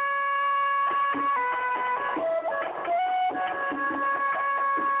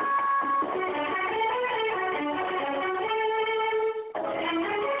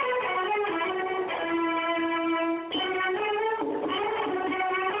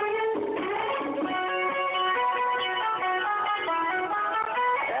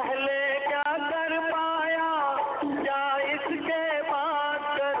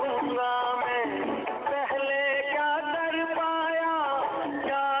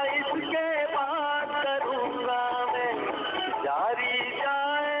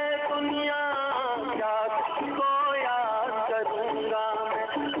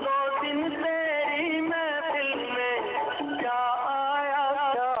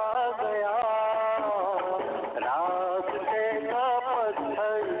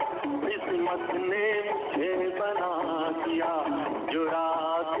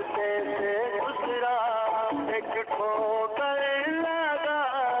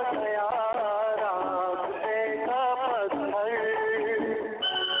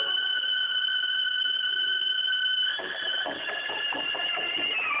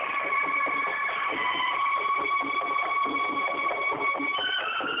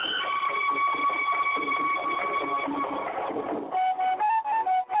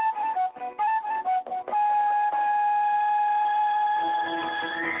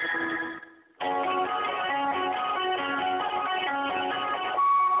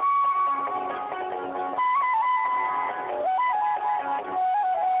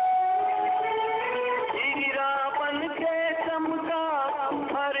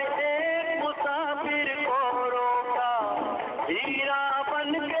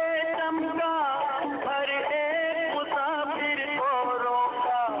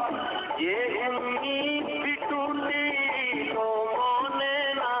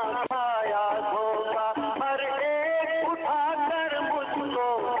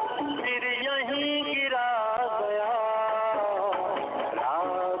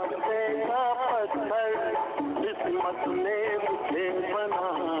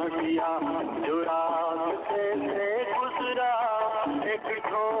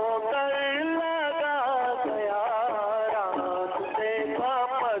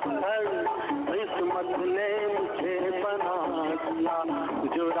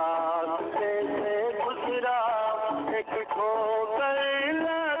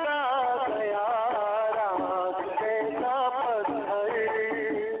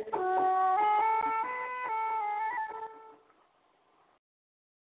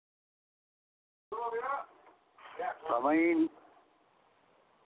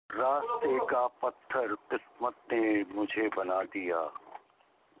 रास्ते का पत्थर किस्मत ने मुझे बना दिया,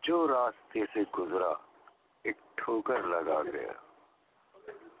 जो रास्ते से गुजरा एक ठोकर लगा गया।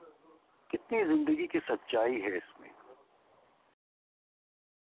 कितनी जिंदगी की सच्चाई है इसमें।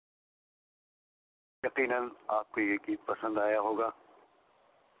 यकीनन आपको ये गीत पसंद आया होगा।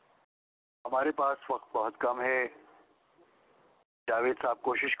 हमारे पास वक्त बहुत कम है। जावेद साहब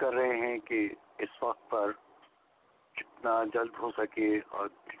कोशिश कर रहे हैं कि इस वक्त पर जितना जल्द हो सके और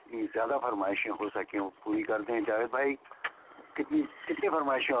जितनी ज़्यादा फरमाइशें हो सके वो पूरी कर दें। जावेद भाई, कितनी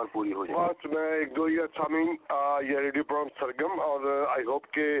फरमाइशें और पूरी हो जाए? बस मैं एक दो या सामीन ये रेडियो प्रोग्राम सरगम, और आई होप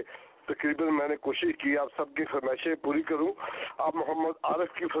के तकरीबन मैंने कोशिश की आप सबकी फरमाइशें पूरी करूं। आप मोहम्मद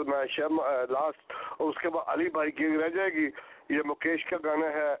आरिफ की फरमाइश है लास्ट, और उसके बाद अली भाई की रह जाएगी। ये मुकेश का गाना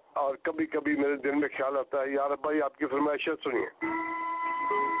है, और कभी कभी मेरे दिल में ख्याल आता है। यार भाई आपकी फरमाइशें सुनिए।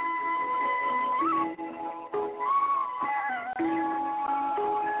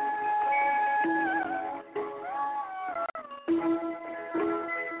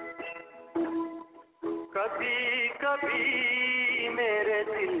 कभी कभी मेरे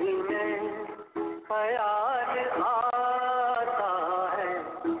दिल में ख्याल आता है,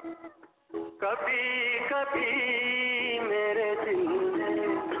 कभी कभी मेरे दिल में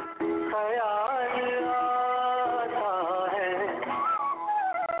ख्याल आता है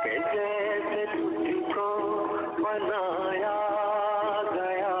कि जैसे तुझको बनाया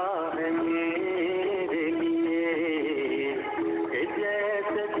गया है मेरे लिए, कि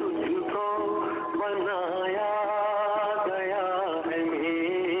जैसे तुझको बनाया गया है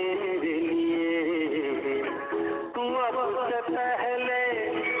मेरे लिए।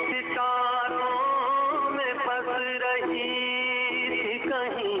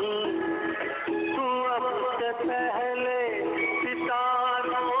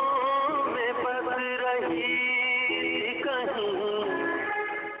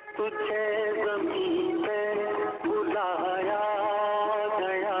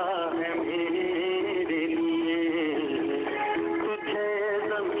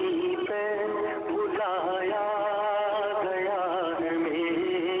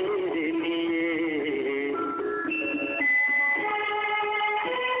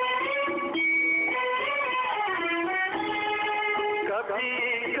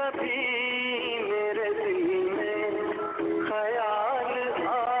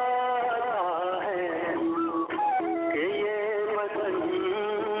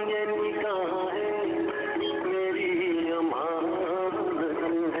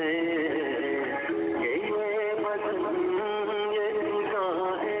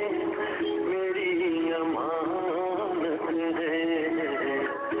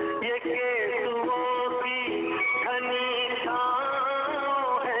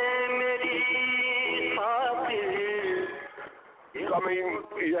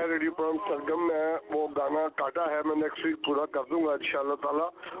 नया रेडियो प्रोग्राम सरगम में वो गाना काटा है, मैं नेक्स्ट वीक पूरा कर दूंगा इंशाल्लाह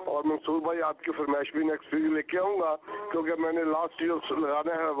ताला। और मंसूर भाई आपकी फरमाइश भी नेक्स्ट वीक लेके आऊँगा, क्योंकि मैंने लास्ट जो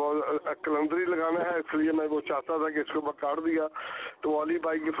लगाना है वो कलंदरी लगाना है, इसलिए मैं वो चाहता था कि इसको मैं काट दिया। तो अली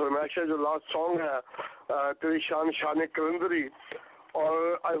भाई की फरमाइश है, जो लास्ट सॉन्ग है तेरी शान शान कलंदरी।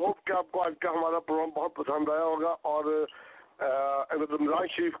 और आई होप कि आपको आज का हमारा प्रोग्राम बहुत पसंद आया होगा। और रमज़ान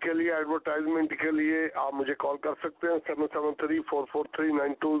शरीफ के लिए एडवर्टाइजमेंट के लिए आप मुझे कॉल कर सकते हैं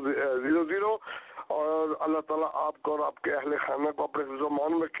 7734439200। और अल्लाह ताला आपको और आपके अहले खाना को अपने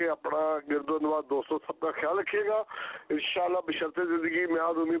हिफ्ज़-ओ-मान रखे, अपना गिरदोनवाज दोस्तों सबका ख्याल रखिएगा इंशाल्लाह। बशर्ते ज़िंदगी में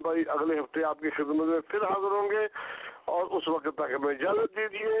उम्मी भाई अगले हफ्ते आपकी खिदमत में फिर हाजिर होंगे, और उस वक्त तक हमें इजाज़त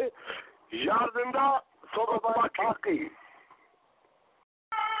दीजिए। यार जिंदा सोबत बाकी।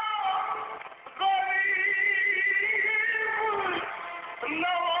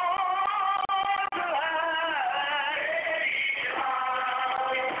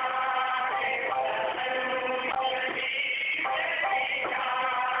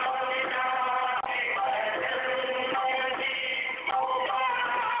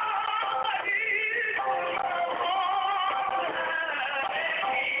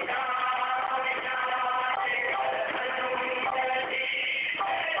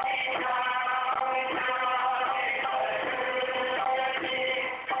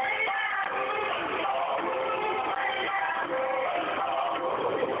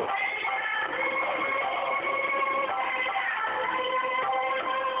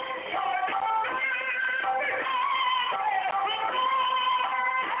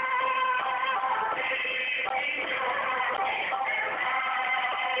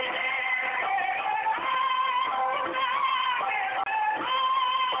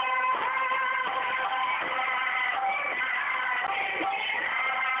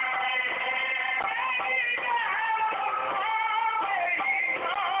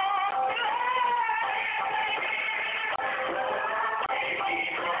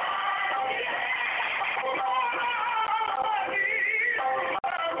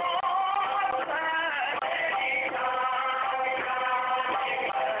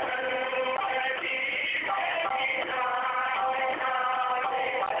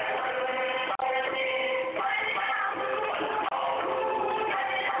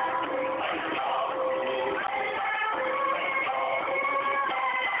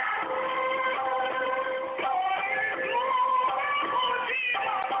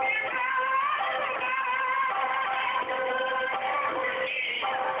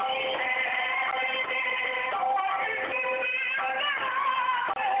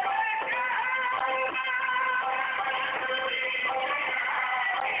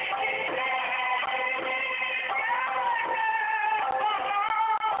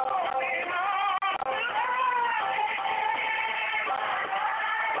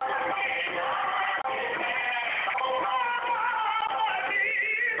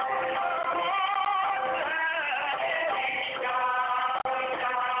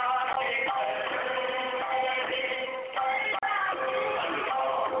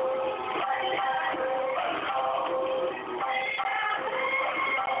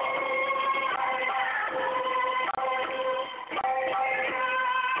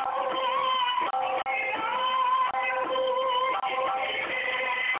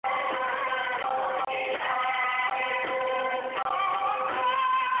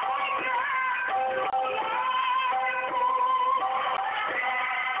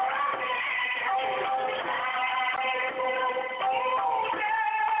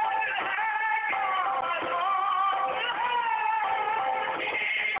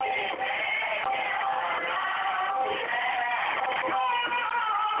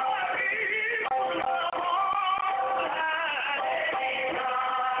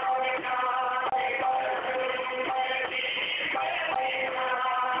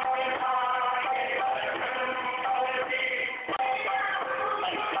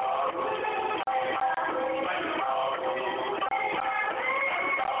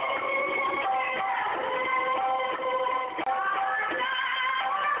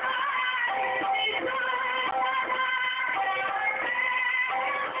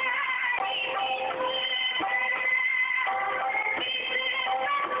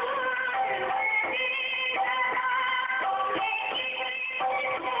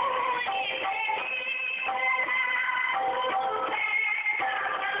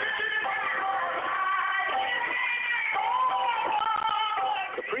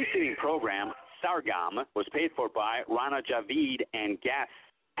 program, Sargam, was paid for by Rana Javid and guests.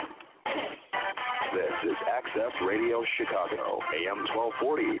 This is Access Radio Chicago, AM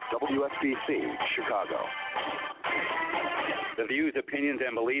 1240, WSBC, Chicago. The views, opinions,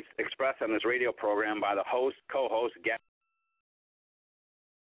 and beliefs expressed on this radio program by the host, co-host, guest,